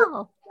 Oh. His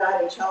wife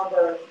died in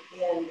childbirth,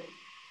 and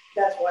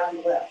that's why he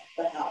left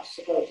the house,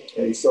 supposedly.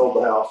 And he sold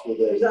the house with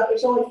it.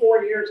 It's only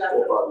 4 years after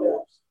it was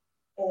built.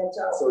 And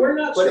so we're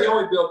not sure. But he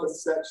only built a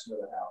section of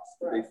the house,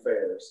 to be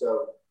fair.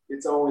 So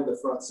it's only the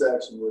front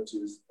section, which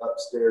is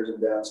upstairs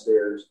and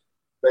downstairs,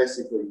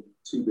 basically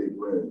 2 big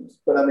rooms.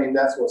 But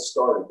that's what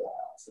started the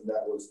house, and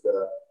that was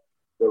the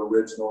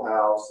original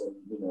house. And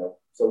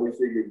so we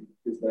figured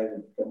his name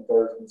would become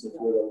first, and since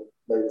we're the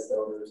latest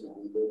owners, and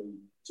we live in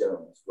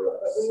Jones for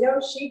us. But we know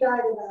she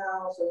died in the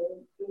house,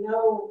 and we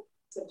know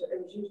that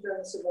it was used during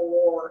the Civil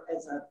War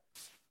as a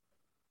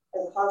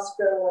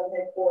hospital and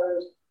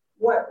headquarters.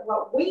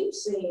 What we've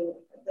seen,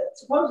 that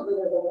supposedly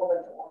there's a woman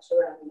that walks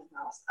around in the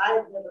house. I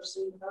have never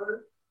seen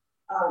her.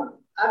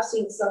 I've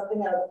seen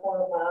something out of the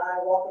corner of my eye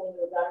walking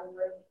into the dining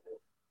room.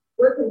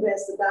 We're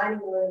convinced the dining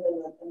room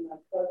and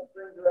the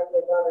room directly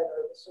above it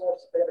are the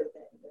source of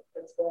everything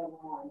that's going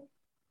on.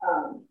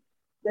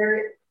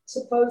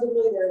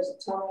 Supposedly there's a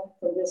tunnel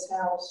from this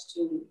house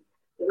to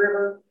the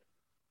river.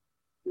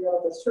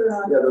 If it's true or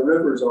not. Yeah, the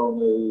river's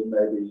only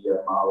maybe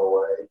a mile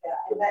away. Yeah,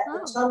 and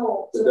the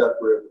tunnel. The Duck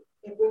River.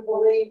 If we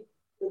believe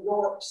the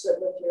Yorks that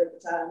lived here at the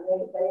time,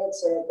 they had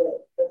said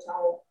that the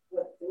tunnel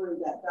went through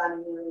that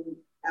dining room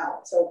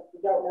out. So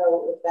we don't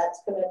know if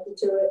that's connected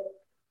to it.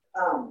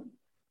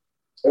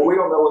 And we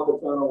don't know what the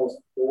tunnel was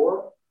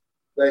for.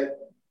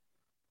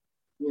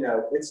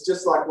 It's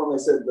just like when they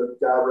said the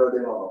guy rode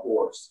in on a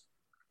horse.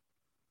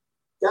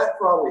 That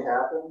probably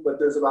happened, but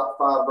there's about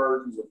 5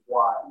 versions of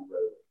why he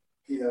rode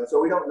it.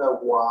 So we don't know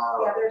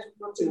why. Yeah, there's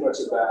too much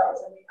about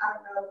it. I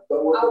don't know.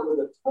 But with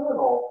the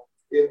tunnel,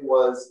 it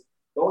was,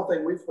 the only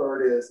thing we've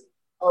heard is, it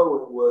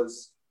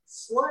was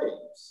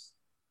slaves,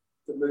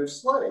 to move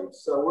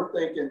slaves. So we're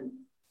thinking,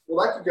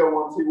 well, that could go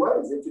one of 2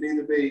 ways. It could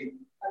either be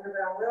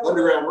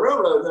Underground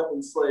Railroad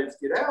helping slaves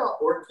get out,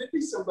 or it could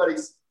be somebody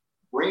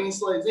bringing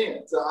slaves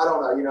in. So I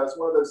don't know. It's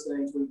one of those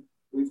things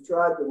we've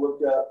tried to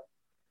look up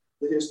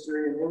the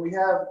history, and we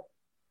have.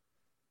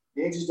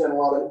 Angie's done a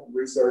lot of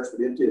research,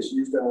 but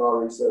MTSU's done a lot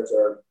of research.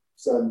 Our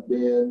son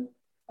Ben,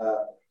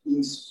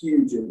 he's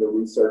huge into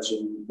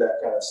researching that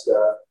kind of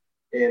stuff,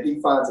 and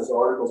he finds his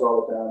articles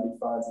all the time. He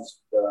finds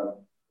his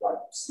like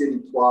city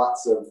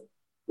plots of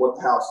what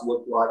the house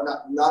looked like,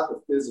 not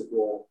the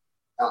physical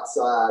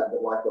outside,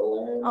 but like the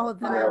land. Oh,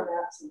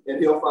 maps. And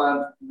he'll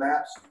find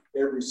maps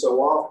every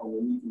so often,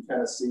 and you can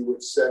kind of see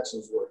which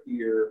sections were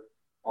here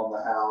on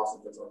the house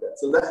and things like that.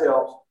 So that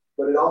helps,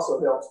 but it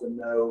also helps to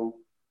know,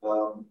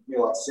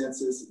 like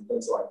census and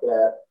things like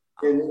that.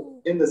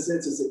 And in the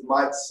census, it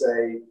might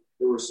say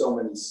there were so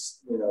many,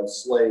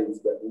 slaves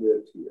that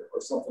lived here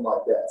or something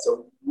like that.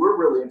 So we're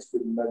really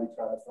interested in maybe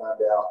trying to find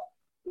out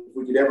if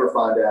we could ever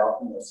find out,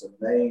 some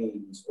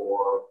names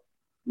or,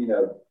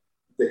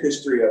 the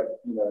history of,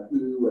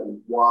 who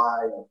and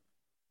why, and,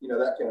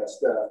 that kind of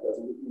stuff. Because,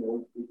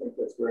 we think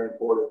that's very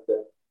important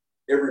that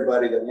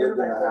everybody that lived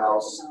in the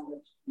house,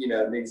 we need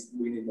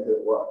to know who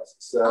it was.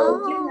 So,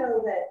 Did you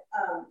know that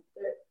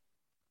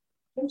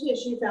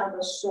MTSU found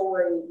a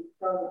story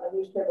from a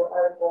newspaper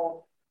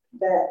article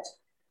that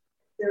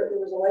there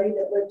was a lady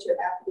that lived here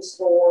after the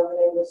Civil War. Her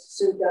name was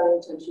Sue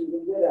Dunnington. She was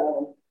a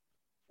widow,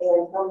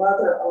 and her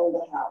mother owned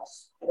the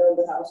house. Had owned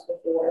the house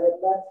before, and had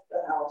left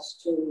the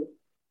house to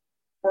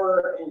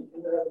her and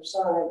her other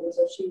son, and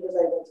so she was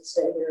able to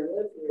stay here and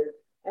live here.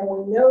 And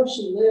we know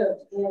she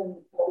lived in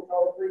what we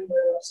call the green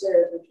room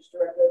upstairs, which is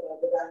directly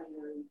above the dining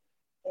room.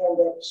 And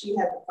that she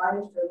had the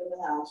finest room in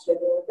the house. She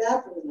had the only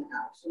bathroom in the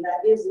house. And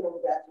that is the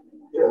only bathroom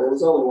in the house. Yeah, there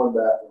was only one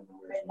bathroom.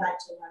 In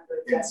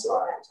 1900, that's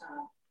at that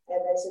time.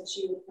 And they said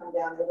she would come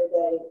down every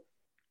day,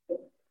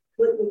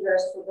 completely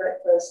dressed for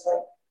breakfast,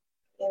 like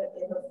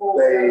in her full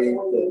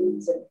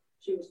sleeves, and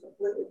she was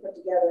completely put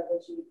together when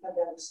she would come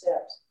down the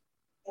steps.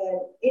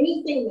 And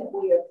anything that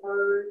we have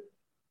heard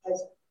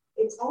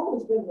it's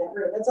always been in that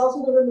room. That's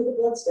also the room with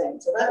the bloodstain.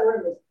 So that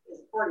room is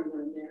a party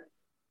room there.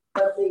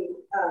 But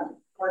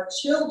our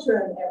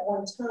children at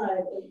one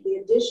time, the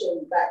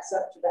addition backs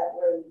up to that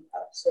room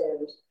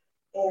upstairs.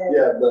 And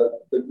yeah,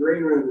 the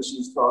green room that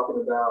she's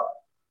talking about,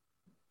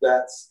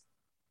 there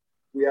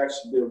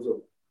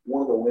was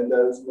one of the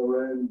windows in the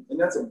room,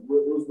 and it was a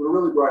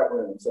really bright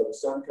room. So the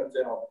sun comes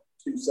in on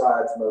two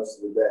sides most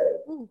of the day.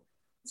 Mm.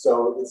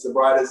 So it's the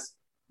brightest,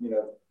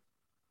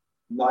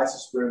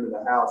 nicest room in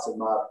the house, in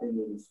my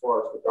opinion, as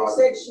far as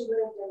photography. They said she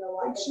lived in the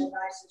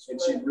nicest room. And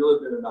she really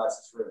lived in the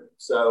nicest room.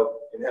 So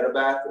it had a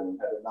bathroom,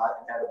 had a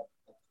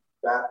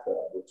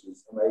bathtub, which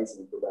is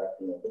amazing for back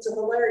then. It's a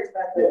hilarious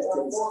bathtub. Yes,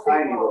 it's a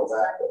tiny little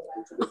bathtub,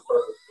 which would be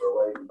perfect for a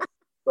lady.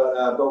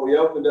 But we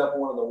opened up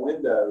one of the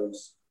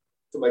windows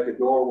to make a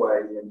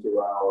doorway into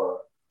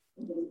our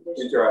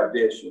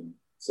addition.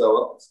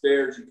 So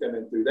upstairs, you come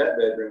in through that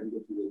bedroom, you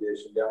get to the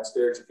addition.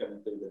 Downstairs, you come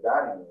in through the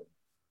dining room.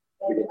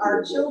 And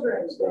our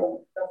children,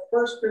 the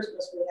first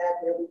Christmas we had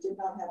here, we did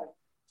not have a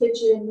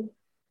kitchen.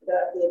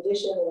 The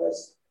addition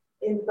was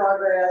in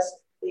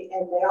progress,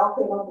 and they all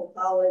came up from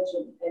college,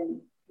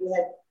 and we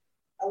had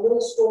a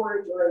little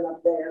storage room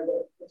up there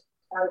that was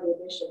part of the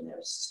addition.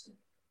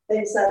 They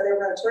decided they were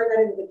going to turn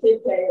that into the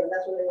kid cave, and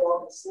that's where they were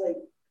all going to sleep.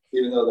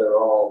 Even though they're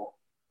all,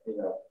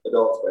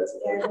 adults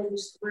basically. And we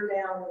just threw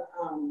down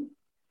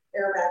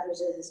air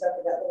mattresses and stuff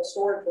in that little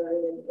storage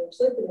room, and they were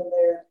sleeping in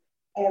there.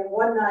 And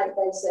one night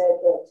they said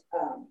that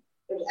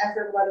it was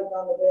after everybody had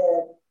gone to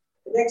bed.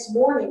 The next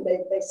morning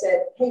they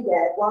said, "Hey,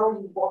 Dad, why were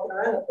you walking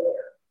around up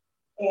there?"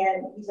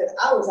 And he said,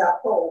 "I was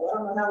out cold. I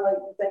don't know how late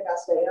you think I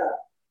stayed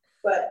up."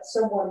 But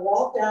someone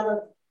walked out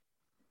of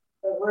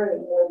the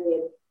room, or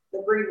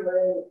the green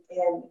room,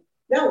 and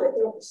no, they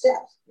came up the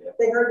steps. Yeah.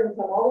 They heard them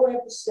come all the way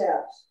up the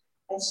steps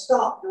and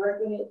stop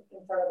directly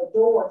in front of the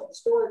door to the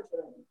storage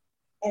room.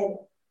 And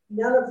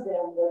none of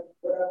them would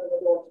open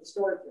the door to the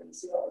storage room and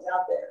see what was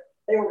out there.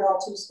 They were all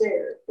too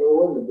scared. Well, it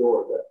wasn't the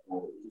door at that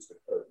point, it was just a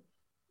curtain.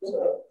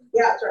 So.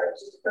 Yeah, that's right, it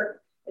was just a curtain.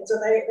 And so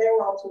they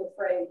were all too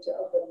afraid to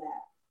open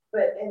that.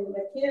 And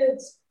the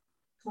kids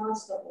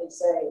constantly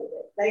say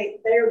that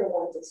they're the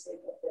ones that sleep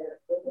up there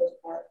for the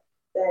most part,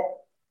 that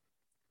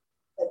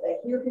they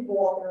hear people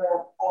walking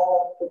around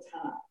all the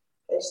time.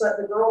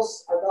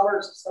 Our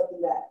daughters slept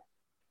in that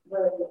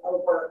room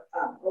over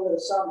the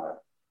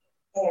summer.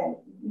 And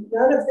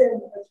none of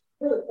them, it's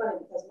really funny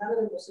because none of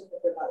them will sleep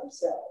up there by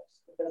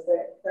themselves because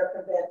they're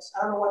convinced.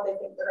 I don't know what they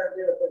think they're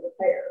going to do if they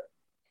repair.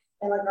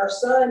 And like our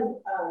son,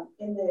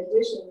 in the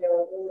addition, a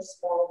really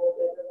small little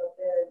bedroom up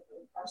there.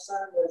 And our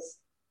son was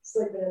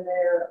sleeping in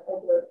there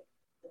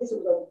I guess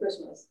it was over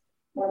Christmas.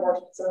 One of our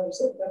sons was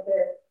sleeping up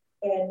there.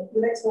 And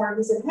the next morning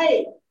he said,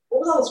 "Hey, what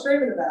was all the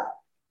screaming about?"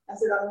 I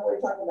said, "I don't know what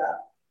you're talking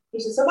about." He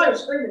said, "Somebody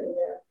was screaming in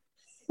there."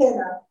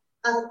 And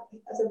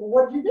I said, "Well,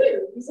 what did you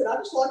do?" He said, "I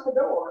just locked the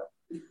door."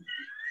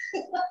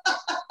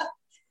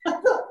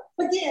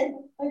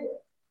 Again,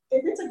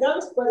 if it's a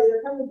ghost buddy,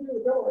 they're coming through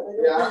the door.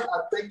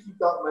 I think he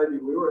thought maybe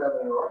we were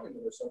having an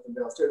argument or something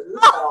downstairs.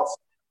 This house,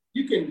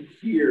 you can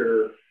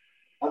hear.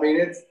 I mean,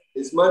 it's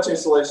as much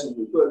insulation as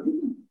we put.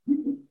 You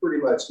can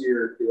pretty much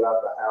hear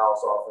throughout the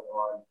house off and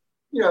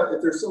on.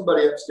 If there's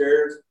somebody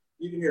upstairs,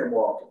 you can hear them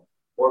walking.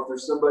 Or if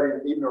there's somebody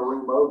even a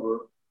room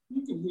over,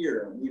 you can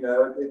hear them.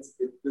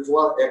 There's a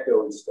lot of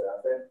echoey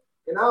stuff.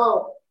 And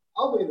I'll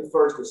be the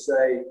first to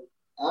say,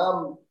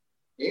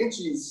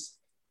 Angie's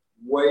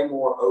way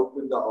more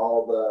open to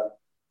all the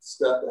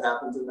stuff that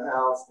happens in the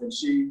house. And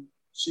she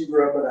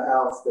grew up in a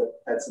house that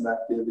had some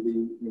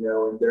activity,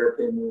 in their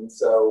opinion.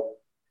 So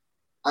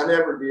I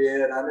never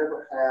did. I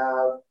never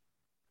have.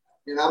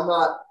 And I'm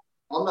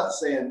not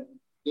saying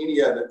any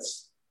of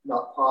it's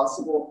not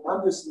possible.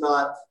 I'm just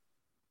not.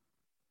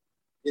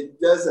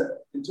 It doesn't,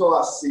 until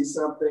I see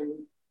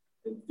something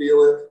and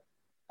feel it,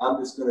 I'm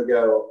just going to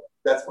go,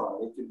 that's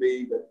fine. It could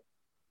be, but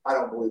I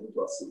don't believe it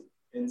until I see it.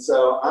 And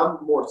so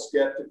I'm more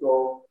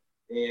skeptical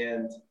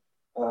and,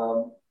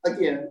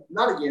 again,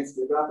 not against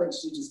it, but I think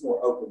she's just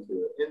more open to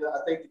it. And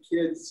I think the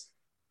kids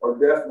are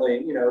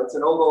definitely, it's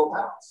an old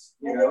house,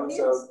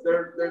 so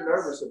they're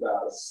nervous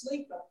about it.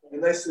 Sleep up there.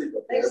 And they sleep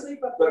up there. They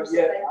sleep up there. But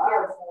yet,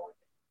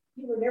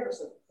 you would never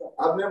sleep up there.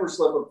 I've never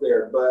slept up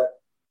there, but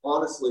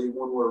honestly,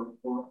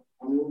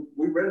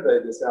 we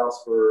renovated this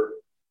house for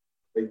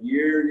a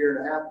year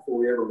and a half before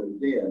we ever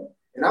moved in.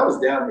 And I was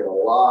down here a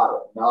lot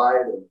at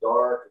night and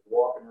dark and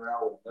walking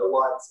around with no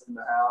lights in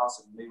the house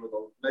and me with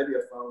maybe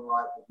a phone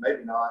light, but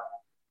maybe not,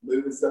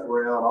 moving stuff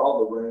around all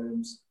the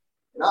rooms.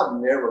 And I've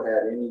never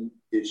had any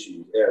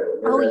issues ever.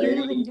 You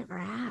really never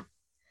have.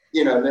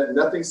 you know,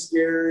 nothing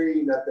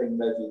scary, nothing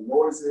making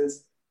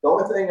noises. The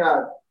only thing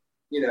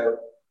you know,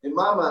 in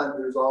my mind,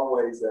 there's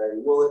always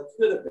well, it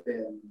could have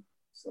been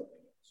something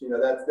else. You know,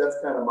 that's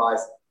kind of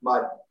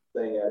my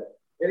thing.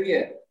 And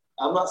again,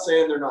 I'm not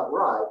saying they're not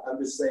right. I'm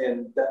just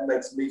saying that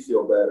makes me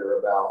feel better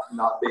about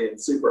not being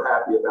super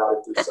happy about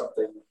it. There's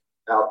something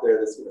out there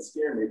that's going to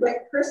scare me. But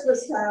at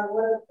Christmas time,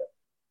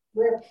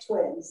 we have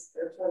twins.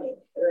 They're 20.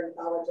 They're in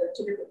college. They're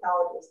two different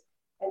colleges.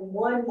 And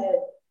one had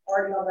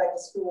already gone back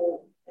to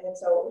school. And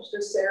so it was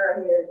just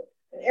Sarah here.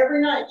 And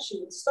every night she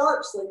would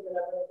start sleeping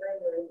up in the green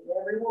room. And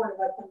every morning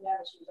I'd come down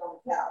and she was on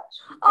the couch.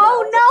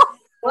 Oh, no.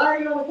 Why are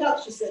you on the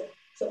couch? She said,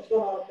 something's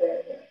going on up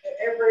there.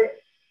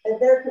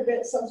 And they're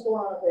convinced something's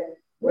going on up there.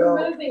 We're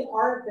moving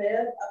our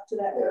bed up to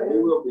that room.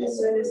 We will be as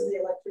soon as the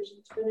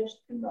electrician's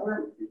finished.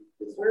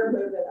 We're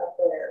moving up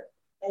there.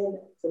 And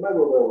so maybe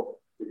we'll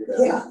figure it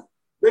out. Yeah.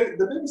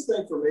 The biggest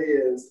thing for me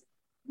is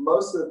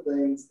most of the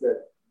things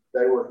that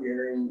they were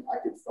hearing, I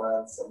could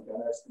find some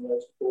kind of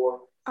explanation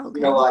for. Okay.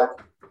 You know, like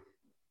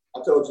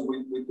I told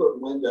you, we put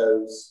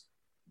windows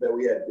that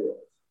we had built,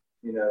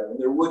 you know, and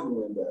they're wooden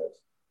windows.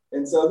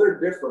 And so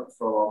they're different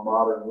from a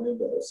modern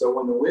window. So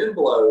when the wind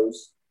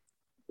blows,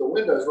 the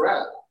windows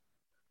rattle.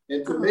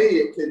 And to me,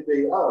 it could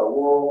be, oh,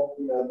 well,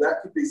 you know,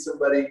 that could be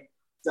somebody,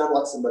 sound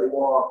like somebody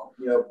walking,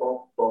 you know,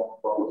 bump,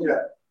 bump, bump, you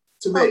know,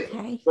 to me.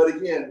 Okay. But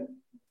again,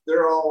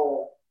 they're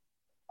all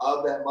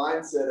of that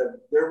mindset of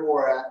they're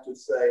more apt to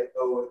say,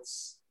 oh,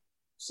 it's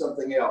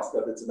something else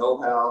because it's an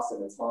old house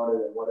and it's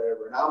haunted and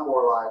whatever. And I'm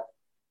more like,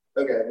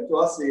 okay,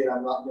 until I see it,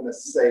 I'm not going to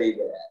say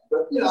that.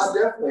 But, you know, I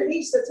definitely.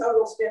 He's the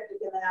total skeptic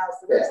in the house.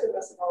 The rest of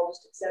us have all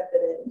just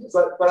accepted it.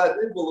 But I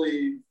do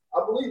believe,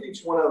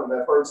 each one of them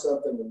have heard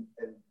something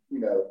and you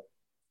know,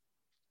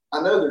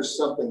 I know there's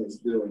something that's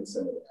doing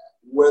some of that.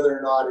 Whether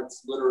or not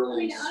it's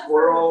literally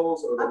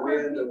squirrels or the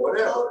wind or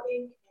whatever.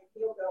 And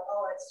he'll go,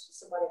 oh, it's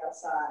just somebody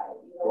outside.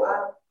 You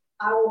know,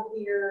 I will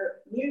hear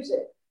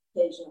music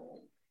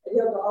occasionally. And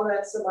he'll go, oh,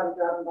 that's somebody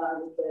driving by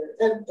with there.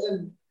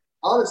 And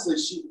honestly,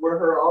 where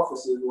her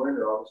office is, we're in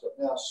her office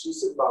right now, she's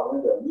sitting by a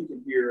window and you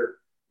can hear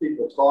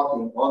people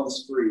talking on the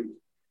street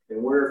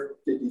and we're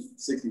 50,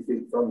 60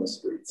 feet from the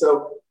street.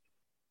 So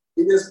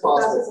it is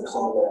possible for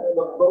some of that.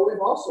 But we've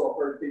also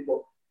heard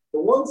people,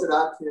 the ones that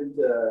I tend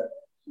to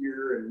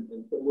hear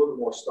and put a little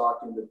more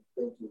stock into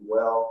thinking,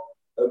 well,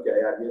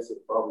 okay, I guess it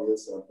probably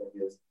is something,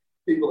 is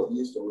people that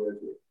used to live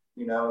here.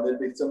 You know, and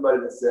there'd be somebody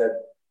that said,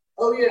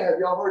 oh, yeah, have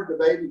y'all heard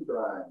the baby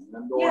crying? And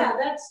I'm going, yeah,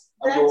 that's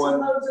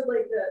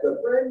supposedly the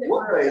room that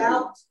we're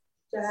about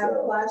to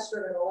have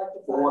plastered and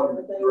electrified and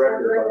everything.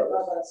 We're directly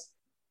above us.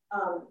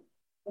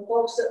 The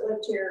folks that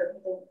lived here,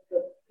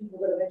 the people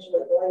that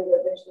eventually, the lady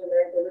that eventually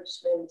married the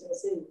richest man in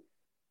Tennessee,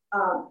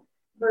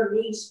 her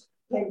niece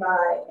came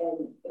by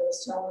and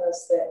was telling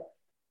us that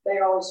they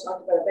always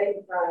talked about a baby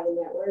crying in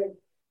that room.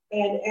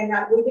 And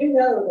we do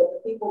know that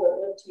the people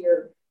that lived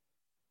here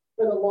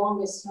for the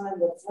longest time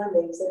were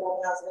Flemings. They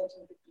bought the house in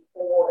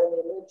 1854 and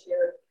they lived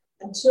here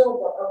until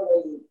the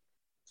early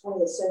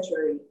 20th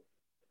century.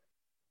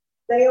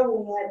 They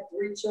only had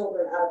 3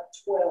 children out of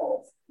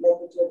 12 make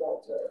it to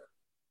adulthood.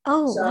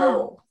 Oh,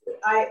 wow.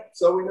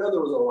 So we know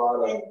there was a lot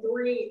of. And there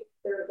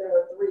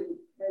were 3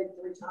 married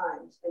 3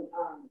 times. And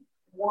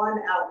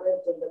one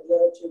outlived him, but the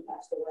other 2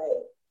 passed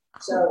away.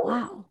 So,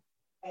 wow.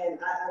 And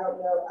I don't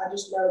know, I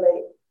just know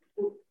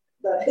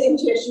the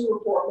NGSU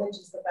report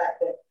mentions the fact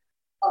that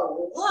a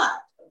lot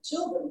of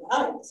children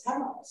died in this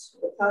house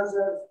because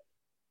of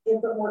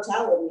infant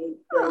mortality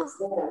rates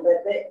then.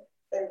 But they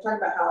were talking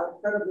about how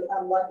incredibly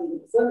unlucky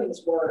the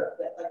Flemings were.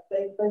 That like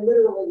they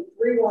literally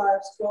 3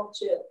 wives, 12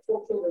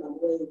 children, I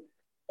believe,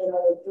 and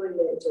only 3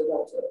 made it to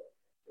adulthood,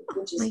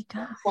 which is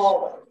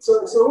appalling.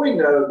 So we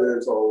know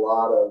there's a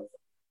lot of,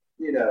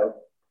 you know,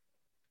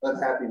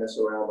 unhappiness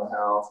around the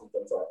house and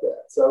things like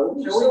that. So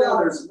you know, we know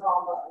there's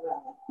drama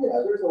around that.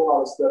 Yeah, there's a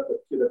lot of stuff that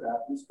could have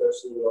happened,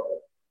 especially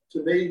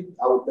to me.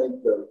 I would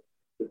think that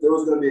if there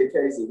was going to be a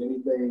case of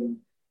anything,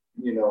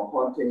 you know,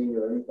 haunting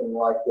or anything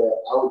like that,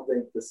 I would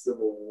think the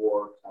Civil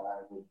War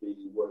time would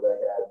be where they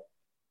had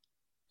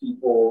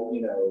people,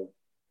 you know,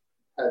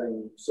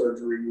 having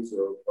surgeries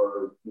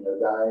or you know,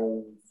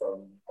 dying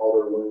from all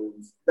their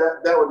wounds.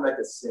 That would make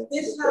a sense.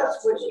 This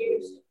house was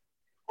used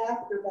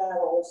after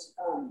battles.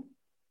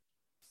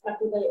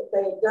 After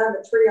they had done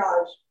the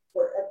triage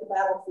at the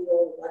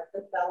battlefield, like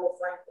the Battle of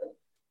Franklin,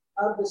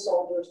 of the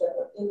soldiers that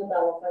were in the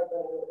Battle of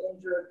Franklin and were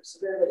injured,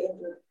 severely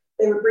injured,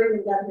 they would bring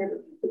them down here to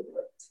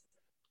recuperate.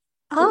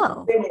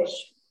 Oh.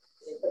 Finish,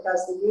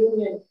 because the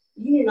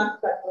Union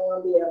occupied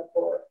Columbia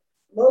for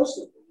most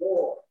of the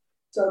war.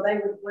 So they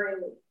would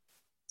bring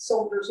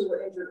soldiers who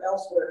were injured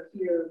elsewhere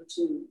here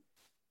to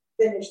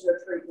finish their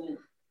treatment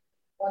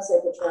once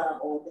they could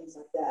travel and things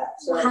like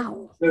that.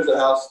 So there's a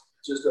house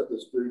just up the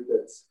street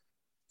that's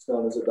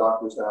known as a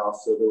doctor's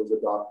house. So there was a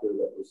doctor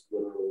that was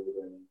literally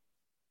within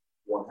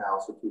 1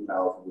 house or 2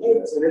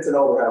 houses. And it's an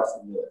older house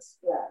than this.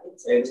 Yeah.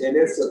 And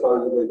it's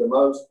supposedly the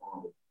most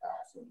haunted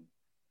house in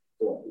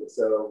Columbia.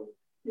 So,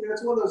 you know,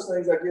 it's one of those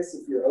things, I guess,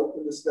 if you're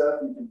open to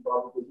stuff, you can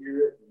probably hear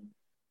it. And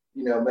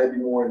maybe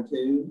more in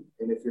tune.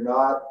 And if you're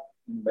not,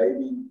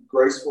 maybe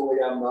gracefully,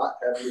 I'm not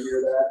having to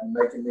hear that and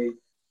making me,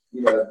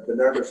 the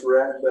nervous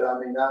wreck. But I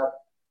mean,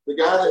 the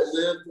guy that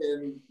lived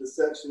in the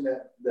section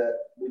that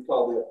we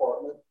call the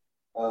apartment,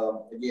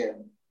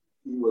 again,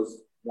 he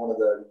was one of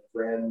the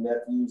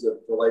grandnephews of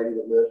the lady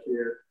that lived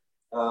here.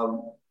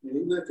 He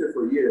lived here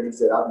for a year, and he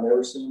said, "I've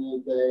never seen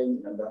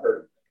anything, and I've not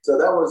heard." So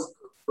that was,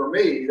 for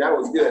me, that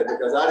was good,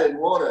 because I didn't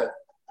want to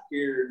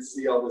hear and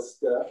see all this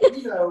stuff. But,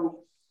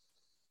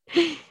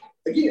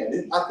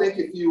 again, I think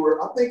if you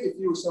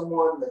were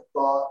someone that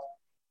thought,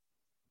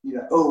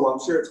 oh, I'm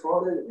sure it's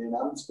haunted, and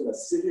I'm just going to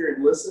sit here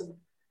and listen,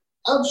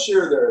 I'm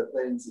sure there are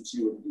things that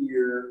you would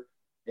hear.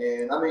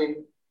 And I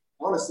mean,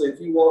 honestly, if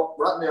you walk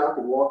right now, I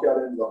could walk out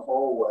into the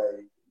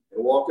hallway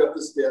and walk up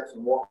the steps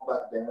and walk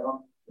back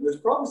down, and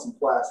there's probably some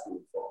plaster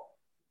would fall,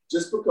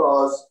 just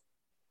because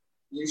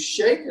you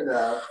shake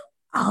enough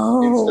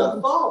and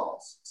stuff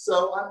falls.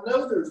 So I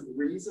know there's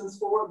reasons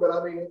for it, but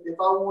I mean, if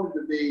I wanted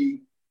to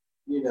be,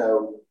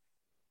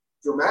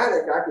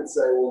 dramatic, I could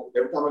say, well,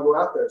 every time I go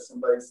out there,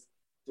 somebody's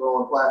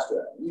throwing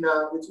plaster at me.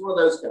 It's one of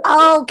those kind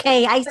of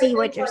Okay, I see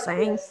what you're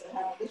saying.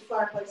 This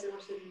fireplace that we're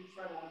sitting in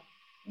front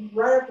of,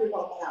 right after we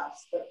bought the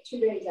house, but 2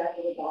 days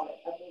after we bought it,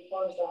 after we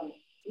closed on it,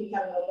 we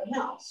had an open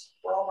house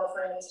for all of our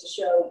friends to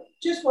show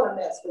just what a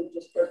mess we've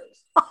just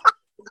purchased.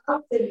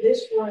 In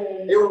this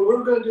room, we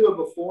were going to do a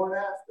before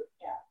and after.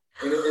 Yeah.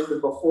 And the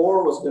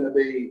before was going to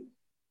be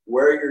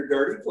wear your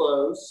dirty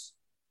clothes.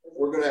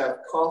 We're going to have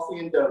coffee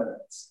and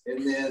donuts.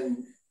 And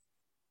then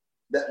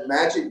that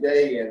magic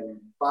day in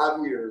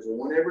 5 years or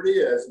whenever it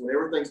is, when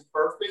everything's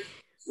perfect,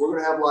 we're going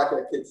to have like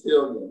a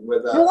cotillion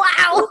with a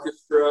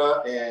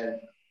orchestra, and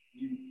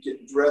you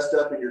get dressed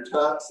up in your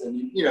tux,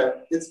 and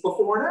it's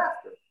before and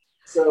after.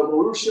 So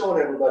we were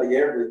showing everybody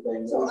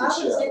everything. So I was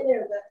sitting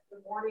there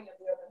the morning of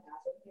the open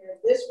house, and here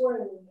this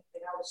room,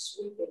 and I was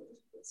sweeping.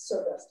 It's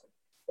so dusty.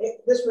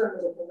 This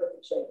room was in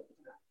horrific shape at the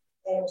time,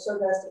 and it was so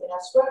dusty. And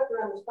I swept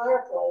around this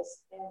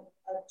fireplace, and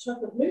a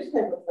chunk of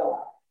newspaper fell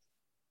out.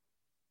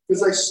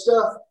 Because they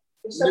stuff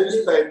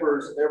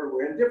newspapers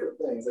everywhere and different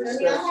things. I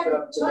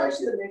hadn't touched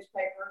the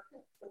newspaper,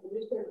 but the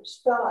newspaper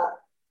just fell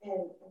out.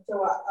 And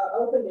so I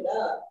opened it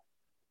up,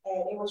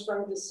 and it was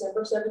from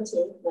December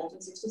 17th,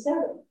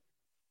 1967.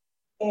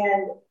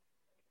 And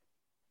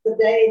the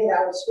day that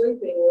I was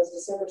sweeping was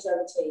December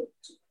 17th,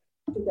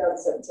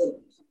 2017.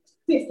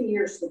 50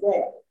 years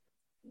today.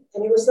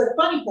 And it was the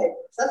funny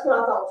papers. That's what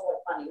I thought was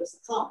really funny. It was the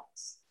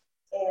comics.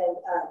 And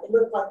it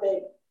looked like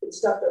they'd been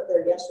stuffed up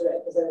there yesterday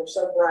because they were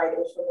so bright. It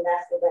was from the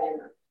National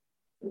Banner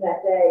from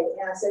that day.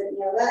 And I said,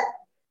 that.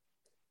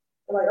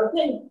 I'm like,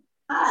 okay,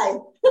 hi.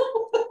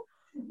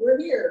 We're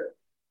here.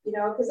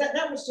 Because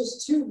that was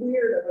just too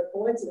weird of a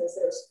coincidence.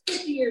 It was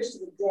 50 years to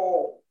the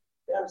day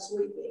that I'm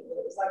sweeping.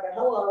 It was like a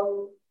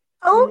hello.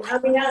 Oh. I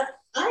mean, I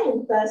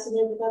am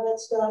fascinated by that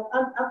stuff.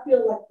 I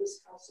feel like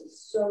this house has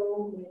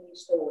so many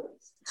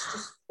stories. It's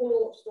just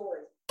full of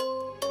stories.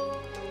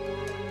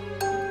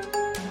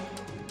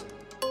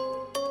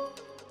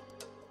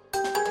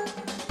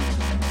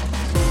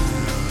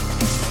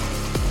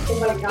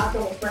 Somebody knocked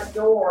on the front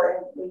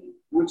door, and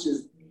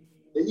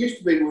it used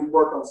to be we'd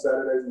work on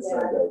Saturdays and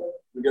Sundays.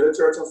 We go to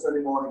church on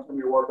Sunday morning, come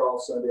here, work all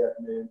Sunday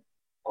afternoon,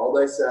 all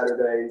day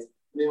Saturdays.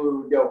 And then we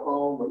would go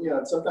home,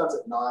 and sometimes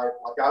at night,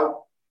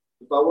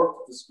 if I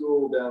worked at the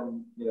school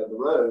down, the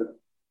road,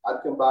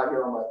 I'd come by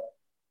here on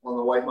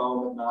the way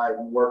home at night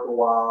and work a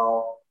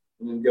while,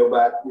 and then go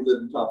back. We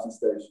lived in Thompson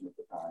Station at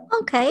the time.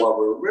 Okay. While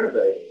we were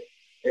renovating it.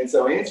 And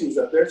so Angie was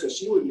up there, so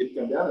she wouldn't get to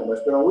come down that much.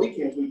 But on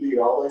weekends, we'd be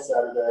here all day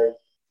Saturday.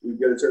 We'd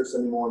go to church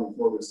Sunday morning,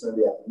 over to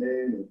Sunday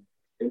afternoon,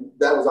 and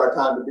that was our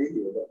time to be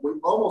here. But we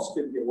almost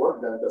couldn't get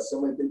work done because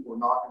so many people were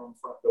knocking on the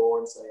front door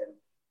and saying,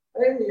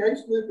 "Hey, I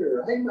used to live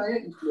here. Hey, my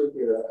aunt used to live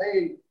here.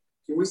 Hey,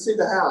 can we see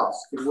the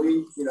house? Can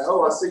we,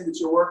 I see that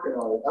you're working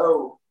on it.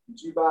 Oh,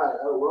 did you buy it?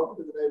 Oh,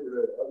 welcome to the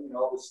neighborhood." Oh,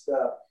 all this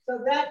stuff.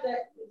 So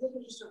this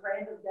was just a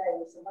random day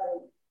with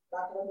somebody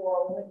knocking on the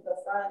door. We went to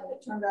the front, and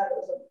it turned out it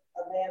was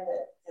a man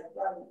that had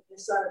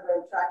his son had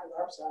run track with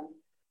our son.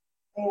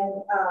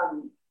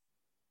 And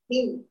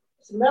he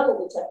was a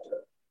metal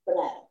detector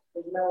fanatic. He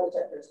was a metal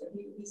detector. So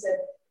he said,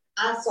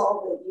 "I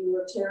saw that you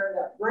were tearing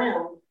up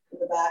ground in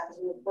the back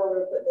because we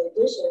were putting the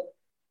addition."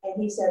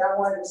 And he said, "I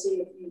wanted to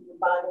see if you would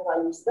mind if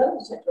I used the metal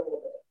detector a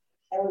little bit."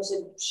 And we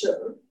said,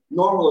 "Sure."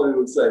 Normally we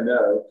would say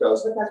no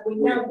because we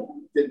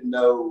didn't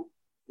know.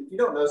 If you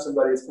don't know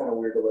somebody, it's kind of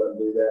weird to let them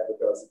do that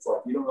because it's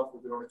like you don't know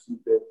if they're going to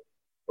keep it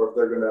or if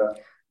they're going to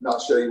not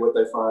show you what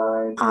they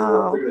find,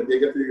 or if they're going to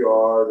dig up your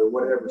yard or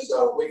whatever.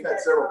 So we've had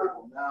several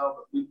people know,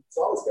 but we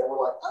saw this guy. We're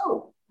like,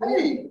 "Oh,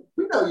 hey,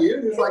 we know you."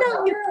 And he's like,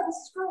 "Oh, yeah, this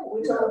is great."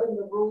 We told him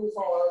the rules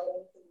are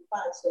in the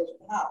fire station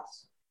of the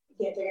house. You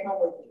can't take it home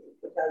with you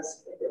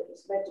because if it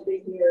was meant to be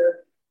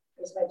here,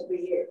 it's meant to be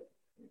here.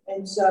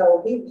 And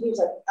so he was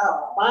like,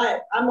 "Oh,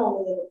 I'm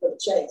only in it for the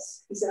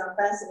chase." He said, "I'm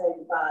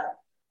fascinated by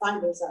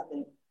finding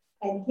something."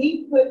 And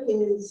he put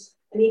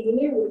and he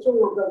knew we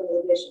were building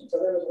the addition, so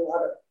there was a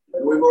lot of.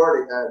 We've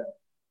already had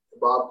a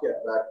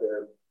bobcat back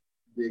there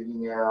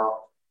digging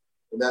out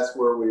And that's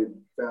where we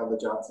found the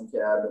Johnson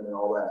cabin and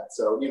all that.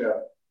 So, you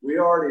know, we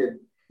already had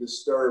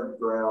disturbed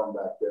ground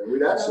back there.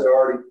 We'd actually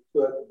already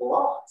put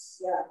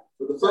blocks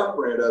for the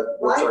footprint of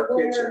what's our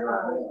kitchen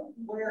right now.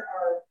 Where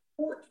our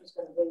porch was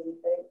going to be,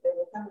 they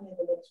were coming in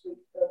the next week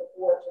for the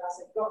porch. And I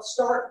said, go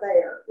start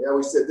there. Yeah,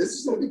 we said, this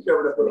is going to be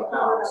covered up with a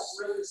house.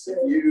 Really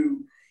if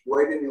you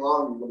wait any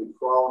longer, you're going to be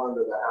crawling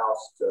under the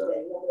house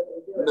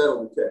to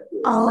metal detect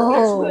it.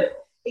 Oh.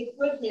 He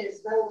put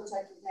his metal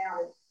detector down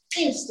and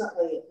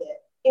instantly it hit.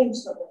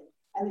 Instantly.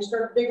 And they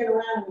started digging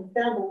around and we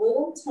found a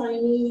little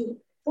tiny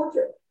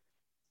portrait.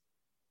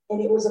 And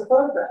it was a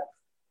photograph.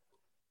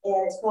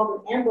 And it's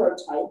called an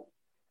ambrotype.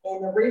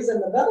 And the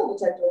reason the metal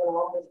detector went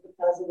off is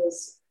because it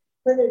is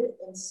printed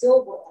in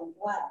silver and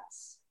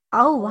glass.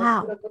 Oh,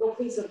 wow. Put a little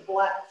piece of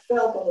black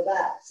felt on the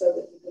back so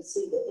that you could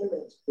see the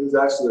image. It was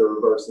actually a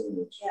reverse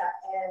image. Yeah,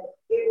 and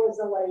it was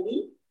a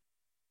lady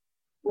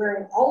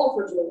wearing all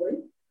of her jewelry,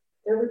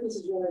 every piece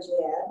of jewelry she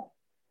had.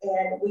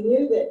 And we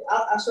knew that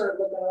I started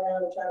looking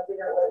around and trying to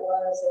figure out what it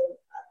was.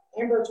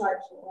 And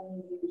ambrotypes were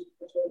only used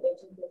between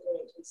 1850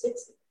 and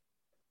 1860.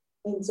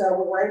 And so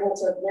we were able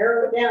to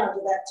narrow it down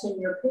to that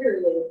 10-year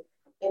period.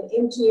 And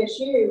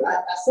MTSU,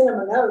 I sent them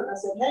a note and I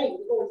said, hey,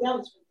 we go to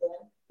town this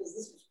weekend because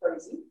this was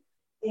crazy.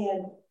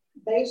 And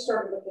they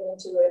started looking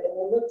into it and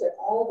they looked at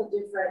all the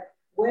different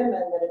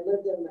women that had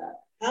lived in the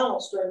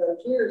house during those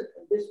years.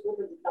 And this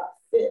woman did not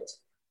fit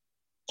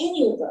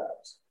any of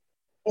those.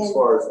 And as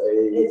far as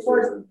age. As far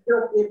as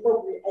the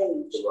appropriate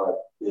age. Right.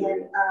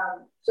 And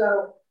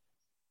so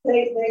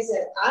they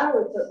said, I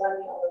would put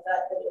money on the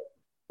fact that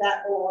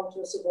that belonged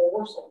to a Civil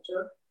War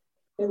soldier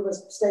who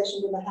was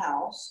stationed in the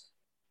house.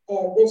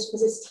 And this,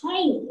 because it's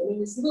tiny. I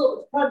mean, it's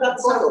little, it's probably about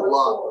the size of a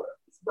locker.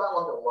 It's about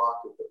like a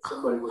locket that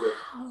somebody would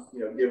have, you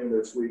know, given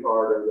their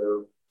sweetheart or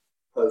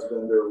their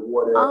husband or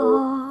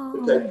whatever to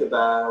take the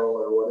battle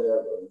or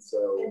whatever. And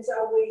so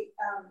we,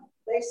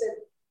 they said,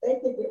 they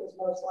think it was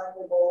most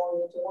likely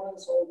belonging to one of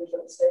the soldiers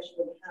that was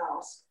stationed in the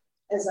house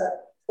as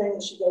a thing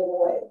that she gave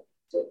away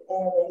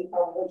and he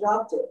probably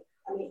dropped it.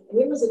 I mean,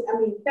 and it was,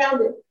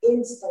 found it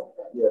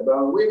instantly. Yeah,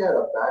 but we had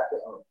a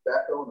backhoe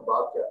and a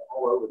bobcat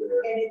all over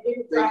there. And it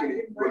didn't crack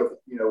it. Would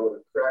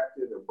have cracked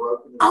it or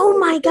broken it. Oh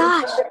my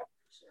gosh.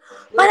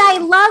 But I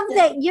love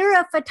that you're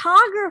a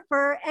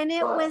photographer and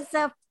it was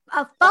a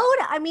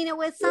photo. I mean, it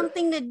was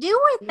something to do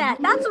with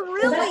that. That's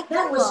really cool.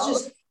 That was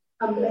just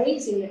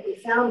amazing that we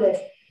found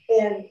it.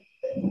 And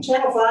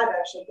Channel 5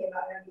 actually came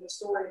out here and did a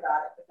story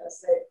about it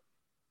because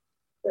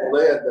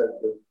they had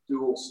the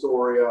dual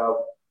story of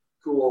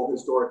cool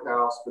historic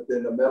house, but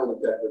then the metal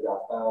detector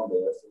got found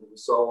this and it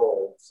was so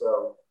old.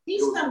 So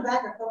he's come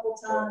back a couple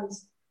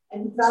times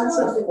and he found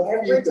something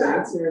every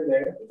time. Here and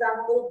there. He found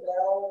a little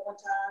bell one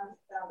time.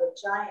 He found a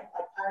giant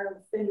like iron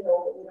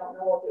finial that we don't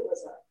know if it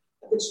was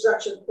a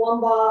construction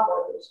plumb bob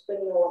or if it was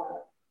finial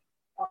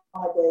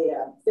on a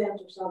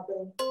fence or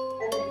something.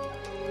 And then,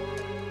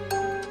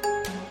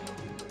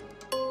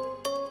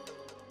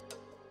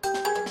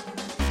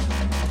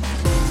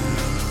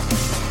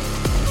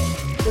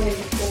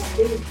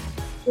 we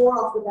tore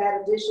off the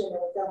bad addition and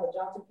we found the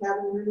Johnson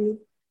cabin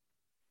underneath.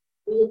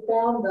 We had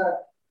found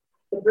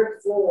the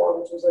brick floor,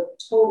 which was a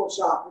total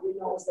shock. We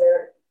didn't know it was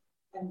there.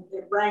 And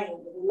it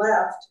rained. We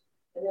left.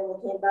 And then we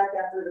came back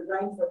after it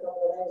rained for a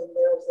couple of days and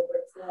there was the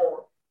brick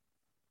floor.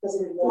 Because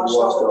it had washed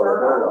all the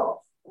dirt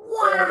off.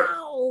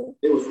 Wow.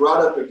 It was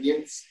right up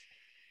against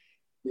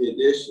the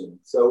addition.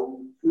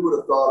 So who would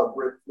have thought a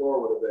brick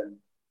floor would have been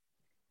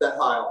that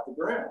high off the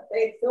ground?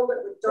 They filled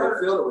it with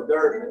dirt. They filled it with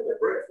dirt and the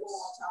bricks. On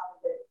top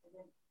of it.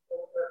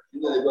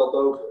 And then they built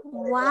over it.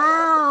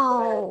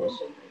 Wow.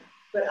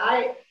 But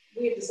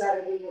we had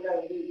decided we were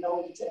going to do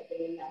metal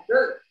detecting in that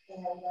dirt.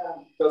 And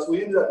because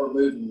we ended up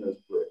removing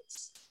those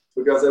bricks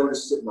because they were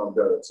just sitting on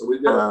dirt. So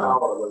we've got a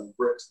pallet of those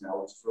bricks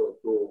now, which is really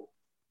cool.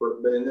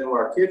 And then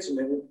our kitchen,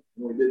 when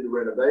we did the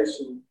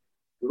renovation,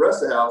 the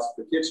rest of the house,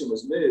 the kitchen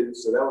was new,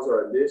 so that was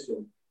our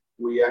addition.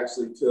 We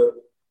actually took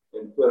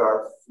and put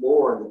our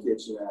floor in the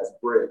kitchen as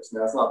bricks.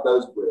 Now, it's not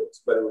those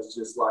bricks, but it was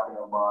just like an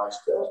homage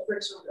to, those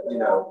bricks were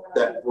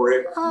that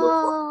brick looked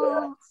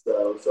like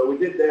that. So we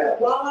did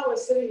that. While I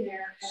was sitting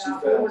there,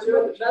 and we were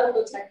doing the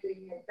metal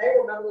detecting, and they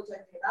were metal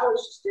detecting, and I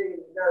was just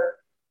digging the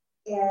dirt.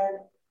 And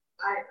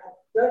I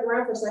dug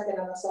around for a second,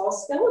 and I saw a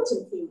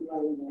skeleton key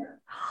laying there.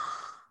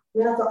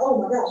 And I thought,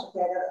 oh my gosh,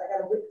 okay, I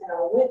got to reach. And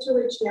I went to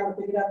reach down and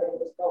pick it up, and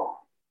it was gone.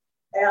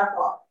 And I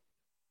thought,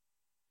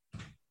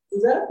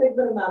 is that a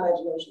figment of my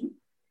imagination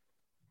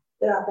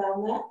that I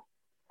found that?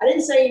 I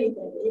didn't say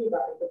anything to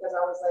anybody because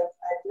I was like,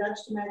 I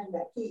just imagine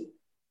that key.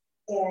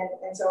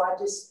 And so we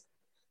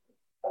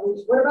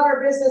just went about our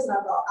business, and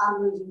I thought,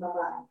 I'm losing my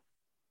mind.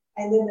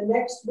 And then the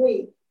next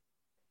week,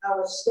 I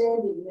was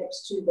standing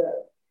next to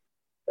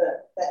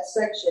that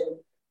section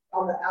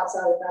on the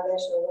outside of the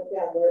foundation. I went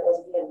down, there it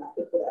was again, and I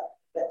picked it up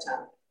that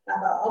time. I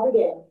thought, I'll be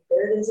damned.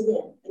 There it is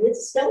again. And it's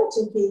a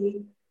skeleton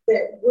key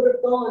that would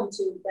have gone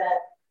to that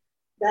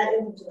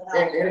entrance to the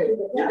house. And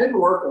it didn't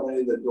work on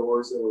any of the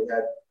doors that we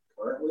had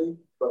currently,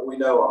 but we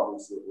know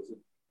obviously it was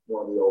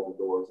one of the older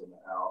doors in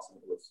the house, and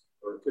it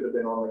could have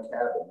been on the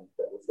cabin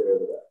that was there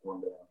that got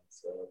torn down.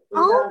 So we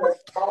found a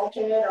doll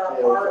head.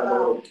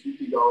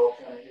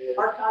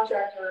 Our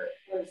contractor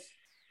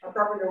our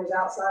carpenter was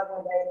outside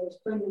one day and he was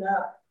cleaning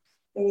up,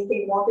 and he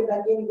came walking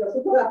back in. He goes,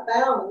 "Look what I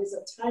found!" And it's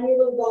a tiny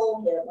little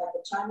doll head, like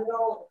a China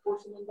doll, like a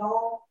porcelain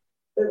doll.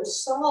 But it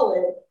was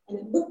solid, and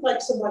it looked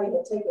like somebody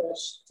had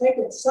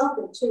taken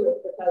something to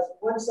it, because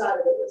one side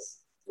of it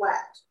was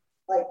flat,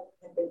 like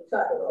had been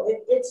cut.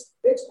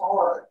 It's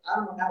hard. I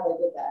don't know how they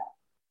did that,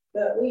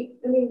 but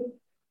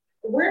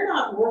we're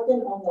not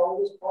working on the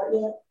oldest part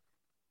yet.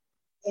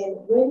 And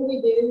when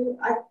we do,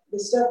 the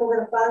stuff we're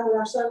going to find when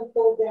our son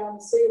pulled down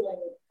the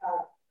ceiling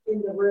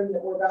in the room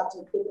that we're about to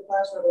get the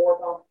plaster to work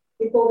on,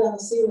 he pulled down the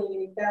ceiling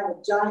and he found a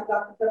giant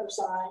Dr. Pepper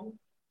sign.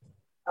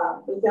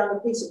 We found a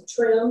piece of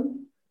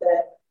trim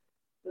that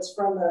was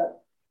from the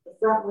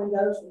front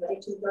windows from the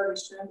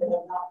 1830s trim that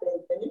had not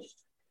been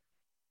finished.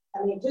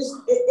 I mean,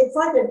 it's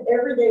like an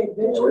everyday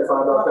adventure. Yeah, we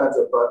found all kinds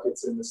of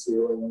buckets in the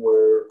ceiling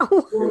where it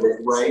was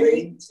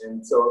raining,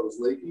 and so it was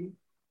leaking.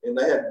 And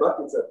they had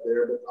buckets up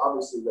there, but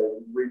obviously they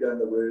redone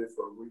the roof,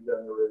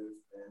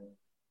 and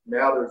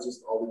now there's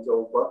just all these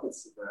old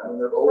buckets around, and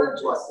they're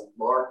old, like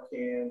lard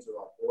cans or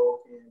like oil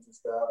cans and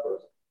stuff. Or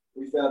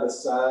we found a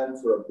sign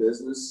for a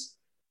business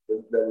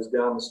that was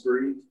down the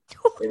street,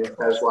 and it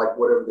has like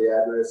whatever the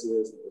address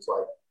is, and it was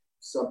like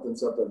something,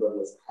 but it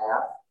was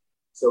half.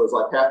 So it's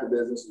like half the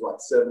business was like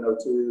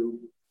 702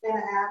 and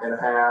a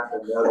half,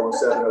 and the other one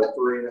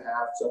 703 and a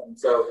half, something.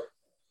 So,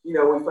 we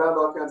found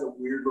all kinds of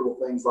weird little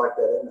things like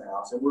that in the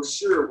house. And we're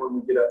sure when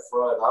we get up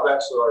front, I've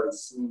actually already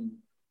seen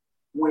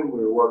when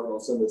we were working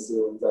on some of the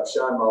ceilings, I've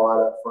shined my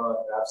light up front,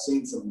 and I've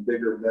seen some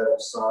bigger metal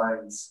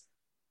signs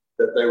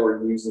that they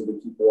were using to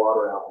keep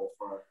water out in the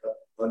front, up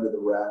under the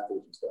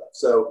rafters and stuff.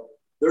 So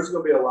there's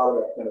going to be a lot of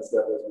that kind of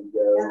stuff as we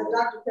go. And the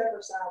Dr.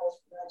 Pepper sign was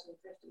from the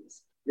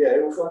 1950s. Yeah,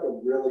 it was like a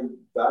really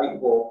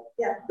valuable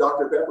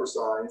Dr. Pepper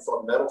sign. It's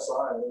like a metal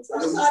sign. It's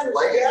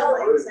like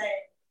yelling,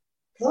 saying,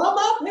 "Come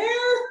up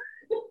here!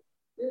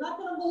 You're not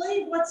going to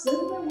believe what's in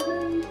the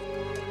room."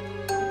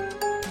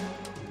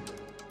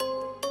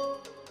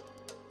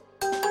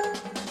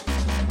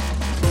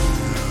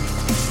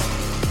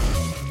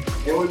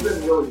 And we've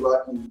been really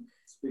lucky,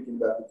 speaking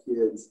about the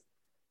kids.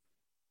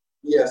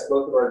 Yes,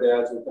 both of our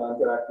dads were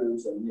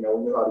contractors, and we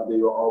knew how to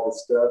do all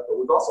this stuff, but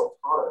we've also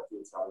taught our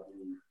kids how to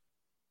do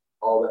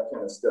all that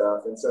kind of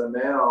stuff. And so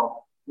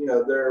now,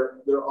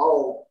 they're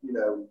all,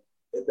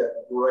 at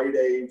that great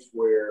age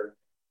where,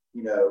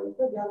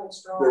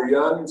 they're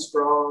young and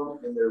strong,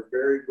 and they're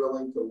very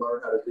willing to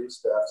learn how to do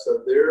stuff.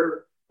 So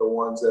they're the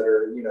ones that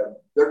are,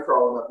 they're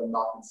crawling up and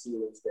knocking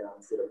ceilings down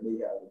instead of me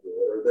having to do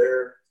it,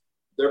 or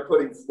they're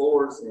putting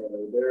floors in,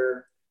 or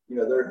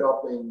they're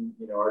helping,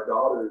 our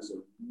daughters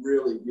are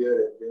really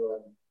good at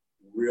doing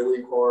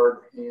really hard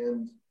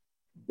hand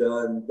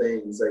done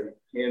things.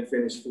 They hand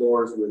finish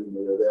floors with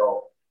me, or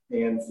they'll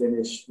hand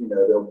finish,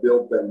 they'll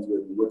build things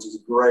with me, which is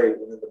great.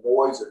 And then the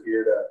boys are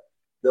here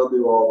they'll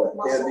do all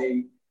the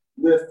heavy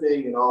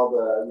lifting and all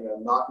the,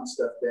 knocking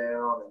stuff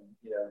down and,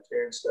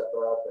 tearing stuff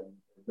up and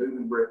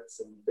moving bricks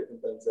and picking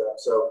things up.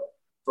 So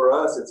for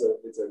us, it's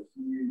a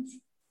huge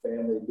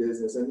family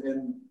business.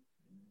 And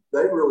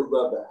they really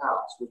love the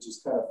house, which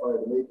is kind of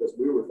funny to me, because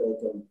we were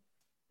thinking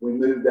we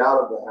moved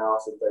out of the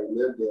house that they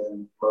lived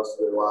in most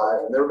of their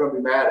life, and they were going to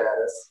be mad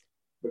at us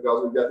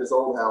because we've got this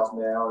old house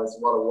now, and it's a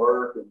lot of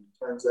work. And it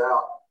turns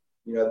out,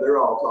 they're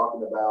all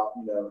talking about,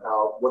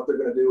 what they're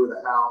going to do with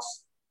the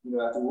house,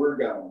 after we're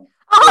gone.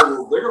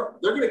 So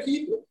they're going to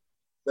keep it.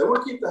 They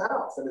want to keep the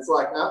house. And it's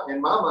like,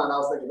 in my mind, I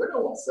was thinking, they're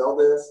going to want to sell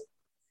this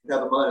and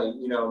have the money,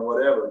 and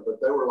whatever. But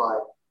they were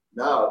like,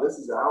 no, this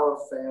is our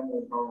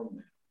family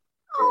home.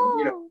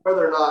 And,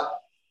 whether or not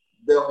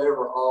they'll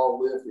ever all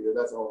live here,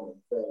 that's the only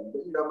thing.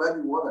 But,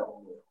 maybe one of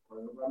them will.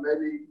 Or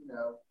maybe,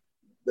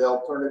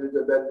 they'll turn it into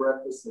a bed and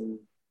breakfast and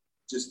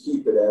just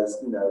keep it as,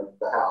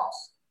 the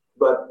house.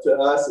 But to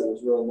us, it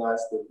was really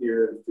nice to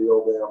hear and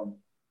feel them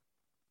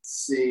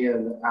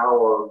seeing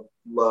our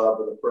love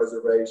of the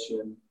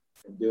preservation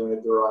and doing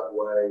it the right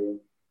way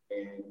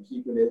and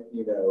keeping it,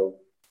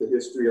 the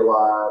history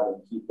alive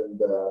and keeping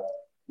the,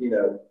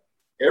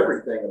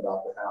 everything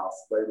about the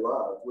house they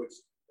love, which.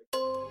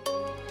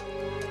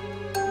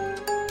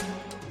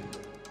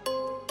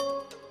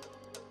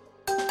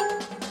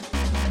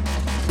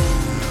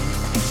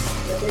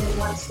 But then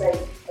once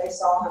they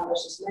saw how much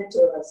it's meant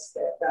to us,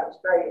 that was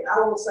great. And I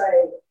will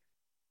say,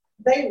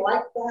 they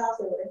liked the house,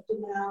 they were interested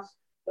in the house,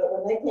 but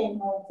when they came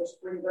home for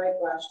spring break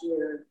last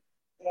year,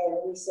 and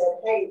we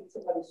said, hey,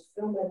 somebody's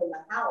filming in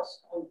the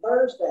house on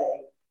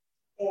Thursday,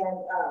 and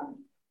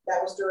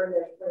that was during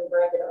their spring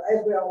break. And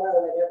as we all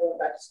know, they never went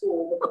back to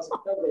school because of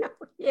COVID.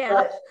 Yeah.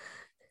 But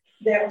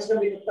that was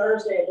going to be the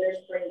Thursday of their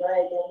spring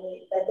break,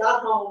 and they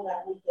got home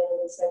that weekend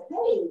and said,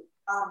 hey,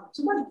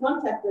 somebody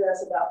contacted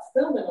us about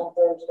filming on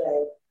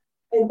Thursday.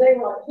 And they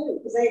were like, who?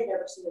 Because they had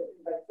never seen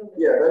anybody filming.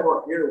 Yeah, they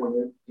weren't here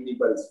when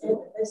anybody's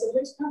filming. They said,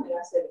 who's coming?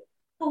 I said,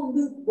 oh,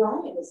 Luke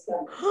Bryan is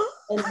coming.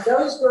 And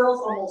those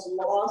girls almost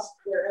lost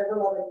their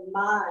ever-loving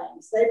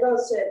minds. They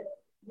both said,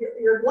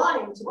 you're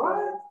lying to me.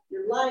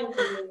 You're lying to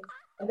me.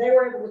 And they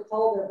were able to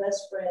call their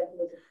best friend, who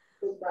was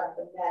Luke Bryan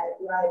fanatic,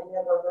 who I had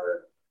never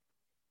heard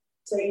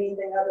say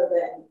anything other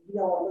than, you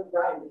know what Luke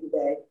Bryan did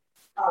today.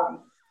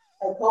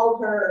 I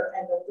called her,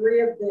 and the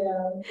three of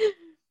them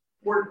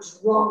were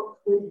drunk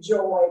with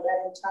joy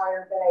that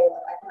entire day.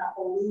 Like, I cannot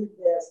believe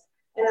this.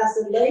 And I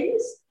said,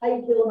 ladies, how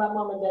you feeling about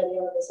mom and daddy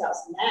over this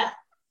house now?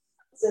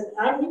 I said,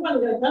 he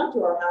wasn't going to come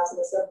to our house in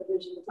the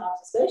subdivision of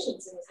Thompson Station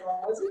sing a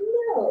song. I said,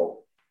 no.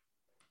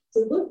 So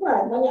Luke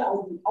Bryan hung out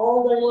with me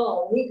all day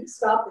long. We could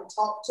stop and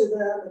talk to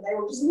them, and they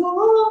were just,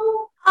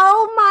 whoa.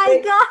 Oh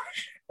my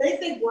gosh. They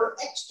think we're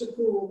extra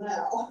cool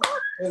now.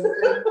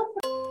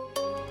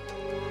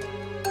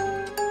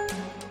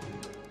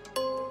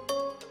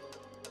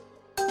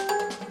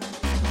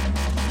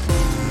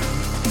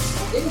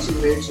 Didn't you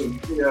mention,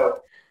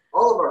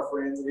 all of our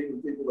friends and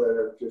even people that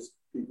are just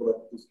people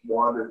that just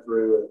wander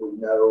through, if we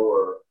know,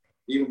 or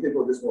even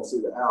people who just want to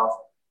see the house.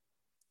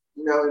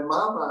 In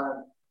my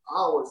mind, I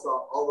always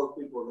thought all those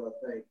people are going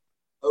to think,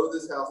 oh,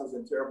 this house is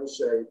in terrible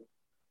shape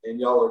and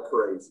y'all are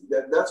crazy.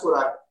 That's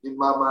what in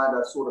my mind,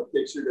 I sort of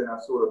pictured and I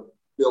sort of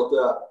built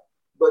up.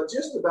 But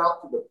just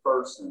about to the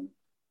person,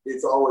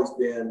 it's always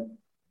been,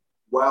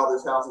 wow,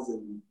 this house is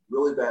in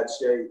really bad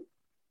shape,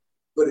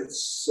 but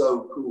it's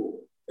so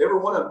cool. Every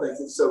one of them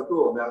thinks it's so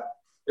cool. Now,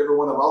 every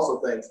one of them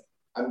also thinks,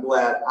 I'm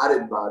glad I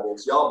didn't buy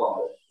this. Y'all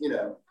bought it.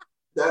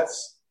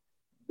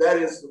 That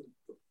is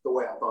the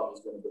way I thought it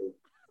was going to be.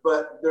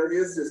 But there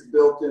is this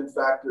built-in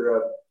factor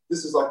of,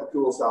 this is like the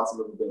coolest house I've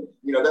ever been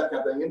in. That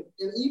kind of thing.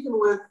 And even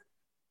with,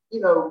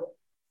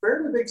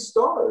 fairly big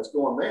stars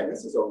going, man,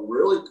 this is a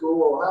really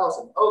cool old house.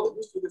 And, oh, the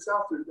history of this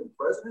house, there's been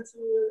presidents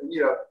here. And,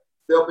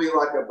 there'll be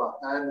like a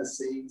behind the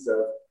scenes of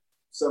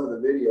some of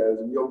the videos,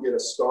 and you'll get a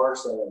star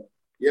saying,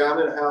 yeah, I'm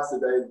in a house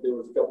today that there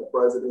was a couple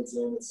presidents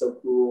in. It's so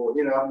cool.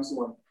 I'm just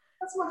going,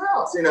 that's my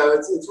house.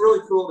 It's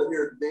really cool to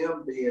hear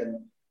them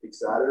being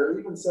excited, or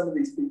even some of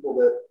these people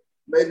that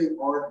maybe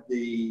aren't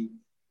the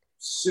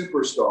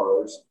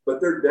superstars,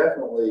 but they're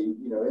definitely,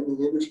 in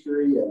the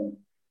industry and,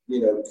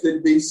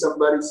 could be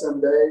somebody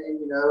someday,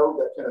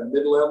 that kind of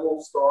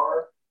mid-level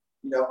star.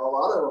 A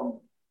lot of them,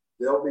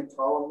 they'll be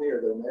calling me,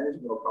 or their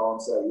management will call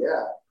and say,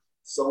 yeah,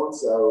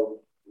 so-and-so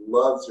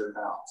loves your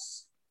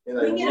house. And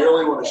they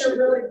really want to share. A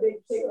really big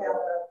kick out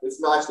of it. It's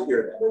nice to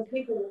hear that. When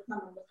people would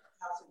come and look at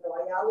the house and go,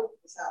 yeah, I looked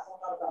at this house, I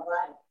thought about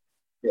buying it.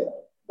 Yeah.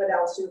 But I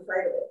was too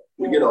afraid of it.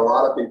 We get a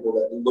lot of people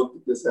that looked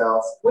at this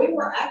house. We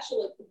were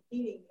actually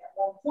competing at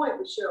one point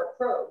with Cheryl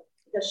Crow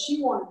because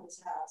she wanted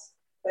this house,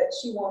 but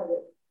she wanted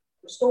it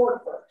restored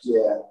first.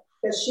 Yeah.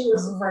 Because she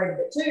was afraid of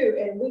it too.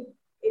 And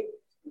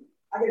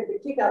I get a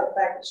big kick out of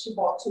the fact that she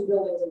bought 2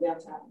 buildings in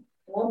downtown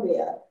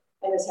Columbia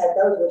and has had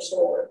those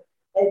restored.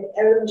 And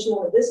everything she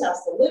wanted this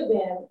house to live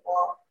in,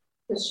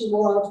 because she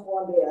loves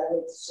Columbia,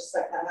 and it's just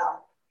that kind of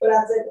house. But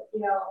I said,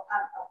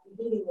 I'm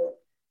competing with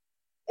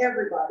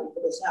everybody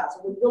for this house,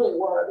 and we really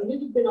were. I mean,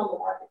 it had been on the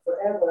market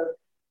forever,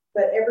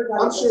 but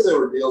everybody. I'm sure there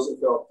were deals that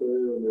fell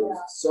through, and there was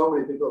so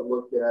many people that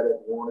looked at it,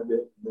 wanted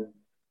it, and then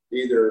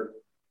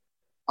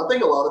I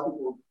think a lot of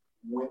people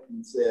went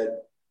and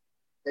said,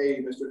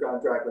 hey, Mr.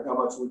 Contractor, how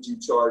much would you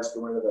charge to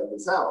renovate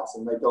this house?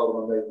 And they told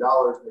them $1 million,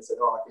 and they said,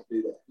 oh, I can't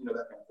do that,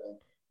 that kind of thing.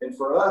 And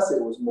for us,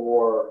 it was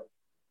more,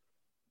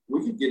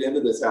 we could get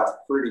into this house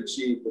pretty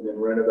cheap and then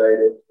renovate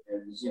it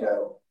and,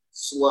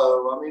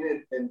 slow. I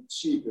mean, and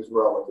cheap is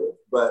relative,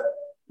 but,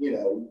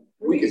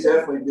 we could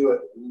definitely do it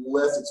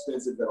less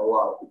expensive than a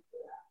lot of people.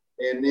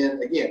 And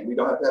then, again, we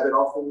don't have to have it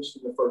all finished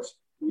in the first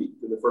week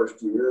or the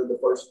first year or the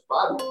first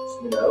 5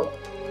 years,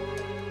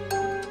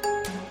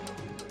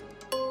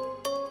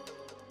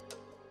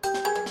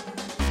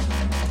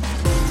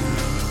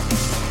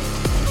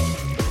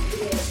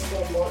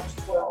 March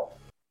 12th.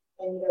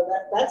 And,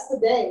 that's the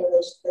day when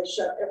they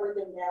shut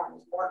everything down.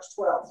 It's March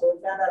 12th. So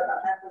we found out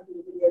about halfway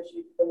through the video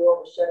shoot the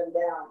world was shutting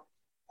down.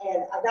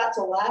 And I got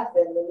to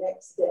laughing the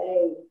next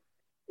day.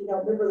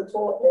 Remember the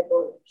toilet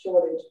paper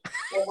shortage?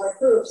 When my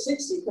crew of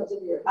 60 comes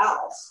into your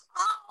house.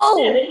 Oh!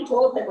 And any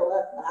toilet paper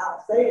left in the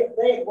house.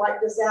 They had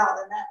wiped us out.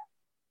 And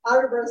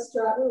we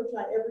were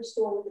trying every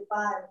store we could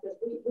find because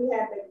we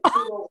had maybe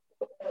 2 rolls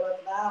of toilet paper left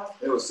in the house.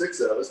 There was 6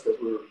 of us because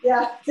we were.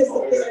 Yeah, because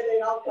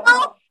they all come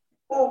out.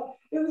 Oh,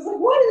 it was like,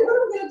 what are we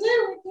going to do?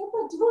 We can't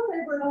put toilet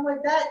paper. And I'm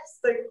like, that's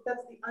the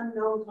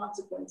unknown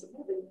consequence of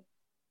having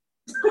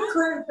a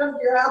crew come to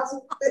your house.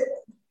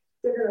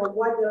 They're going to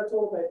wipe out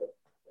toilet paper.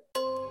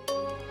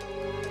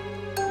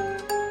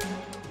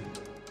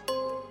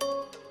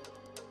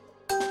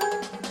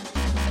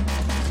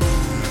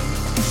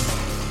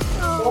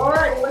 All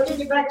right, well, let's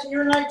get back to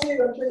your night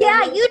too.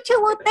 Yeah, you too.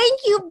 Well, thank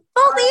you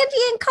both,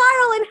 Angie and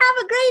Carl, and have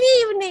a great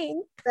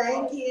evening.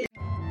 Thank you.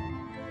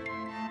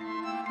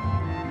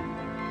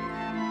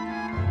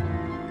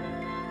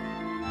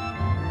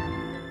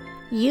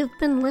 You've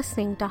been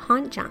listening to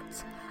Haunt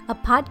Jaunts, a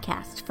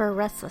podcast for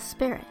restless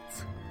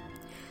spirits.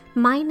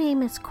 My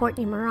name is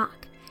Courtney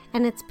Maroc,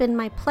 and it's been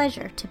my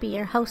pleasure to be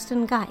your host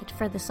and guide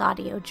for this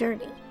audio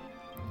journey.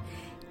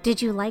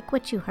 Did you like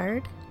what you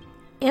heard?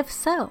 If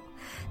so,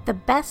 the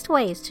best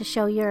ways to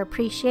show your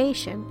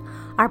appreciation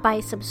are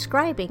by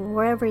subscribing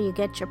wherever you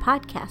get your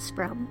podcasts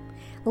from,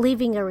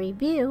 leaving a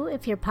review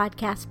if your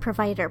podcast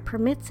provider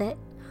permits it,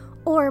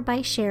 or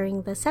by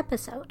sharing this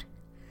episode.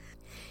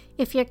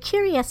 If you're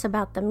curious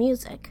about the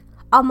music,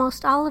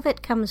 almost all of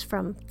it comes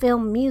from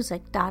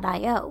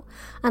filmmusic.io,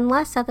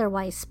 unless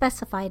otherwise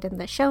specified in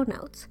the show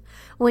notes,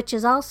 which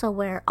is also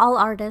where all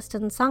artist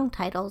and song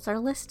titles are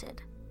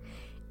listed.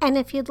 And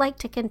if you'd like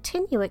to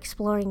continue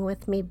exploring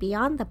with me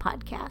beyond the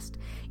podcast,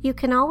 you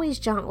can always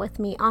jaunt with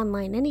me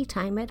online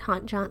anytime at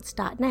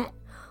hauntjaunts.net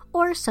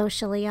or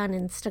socially on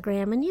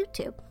Instagram and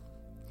YouTube.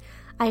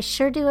 I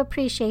sure do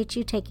appreciate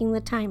you taking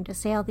the time to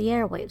sail the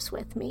airwaves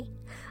with me.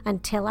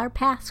 Until our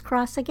paths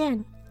cross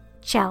again,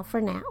 ciao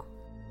for now.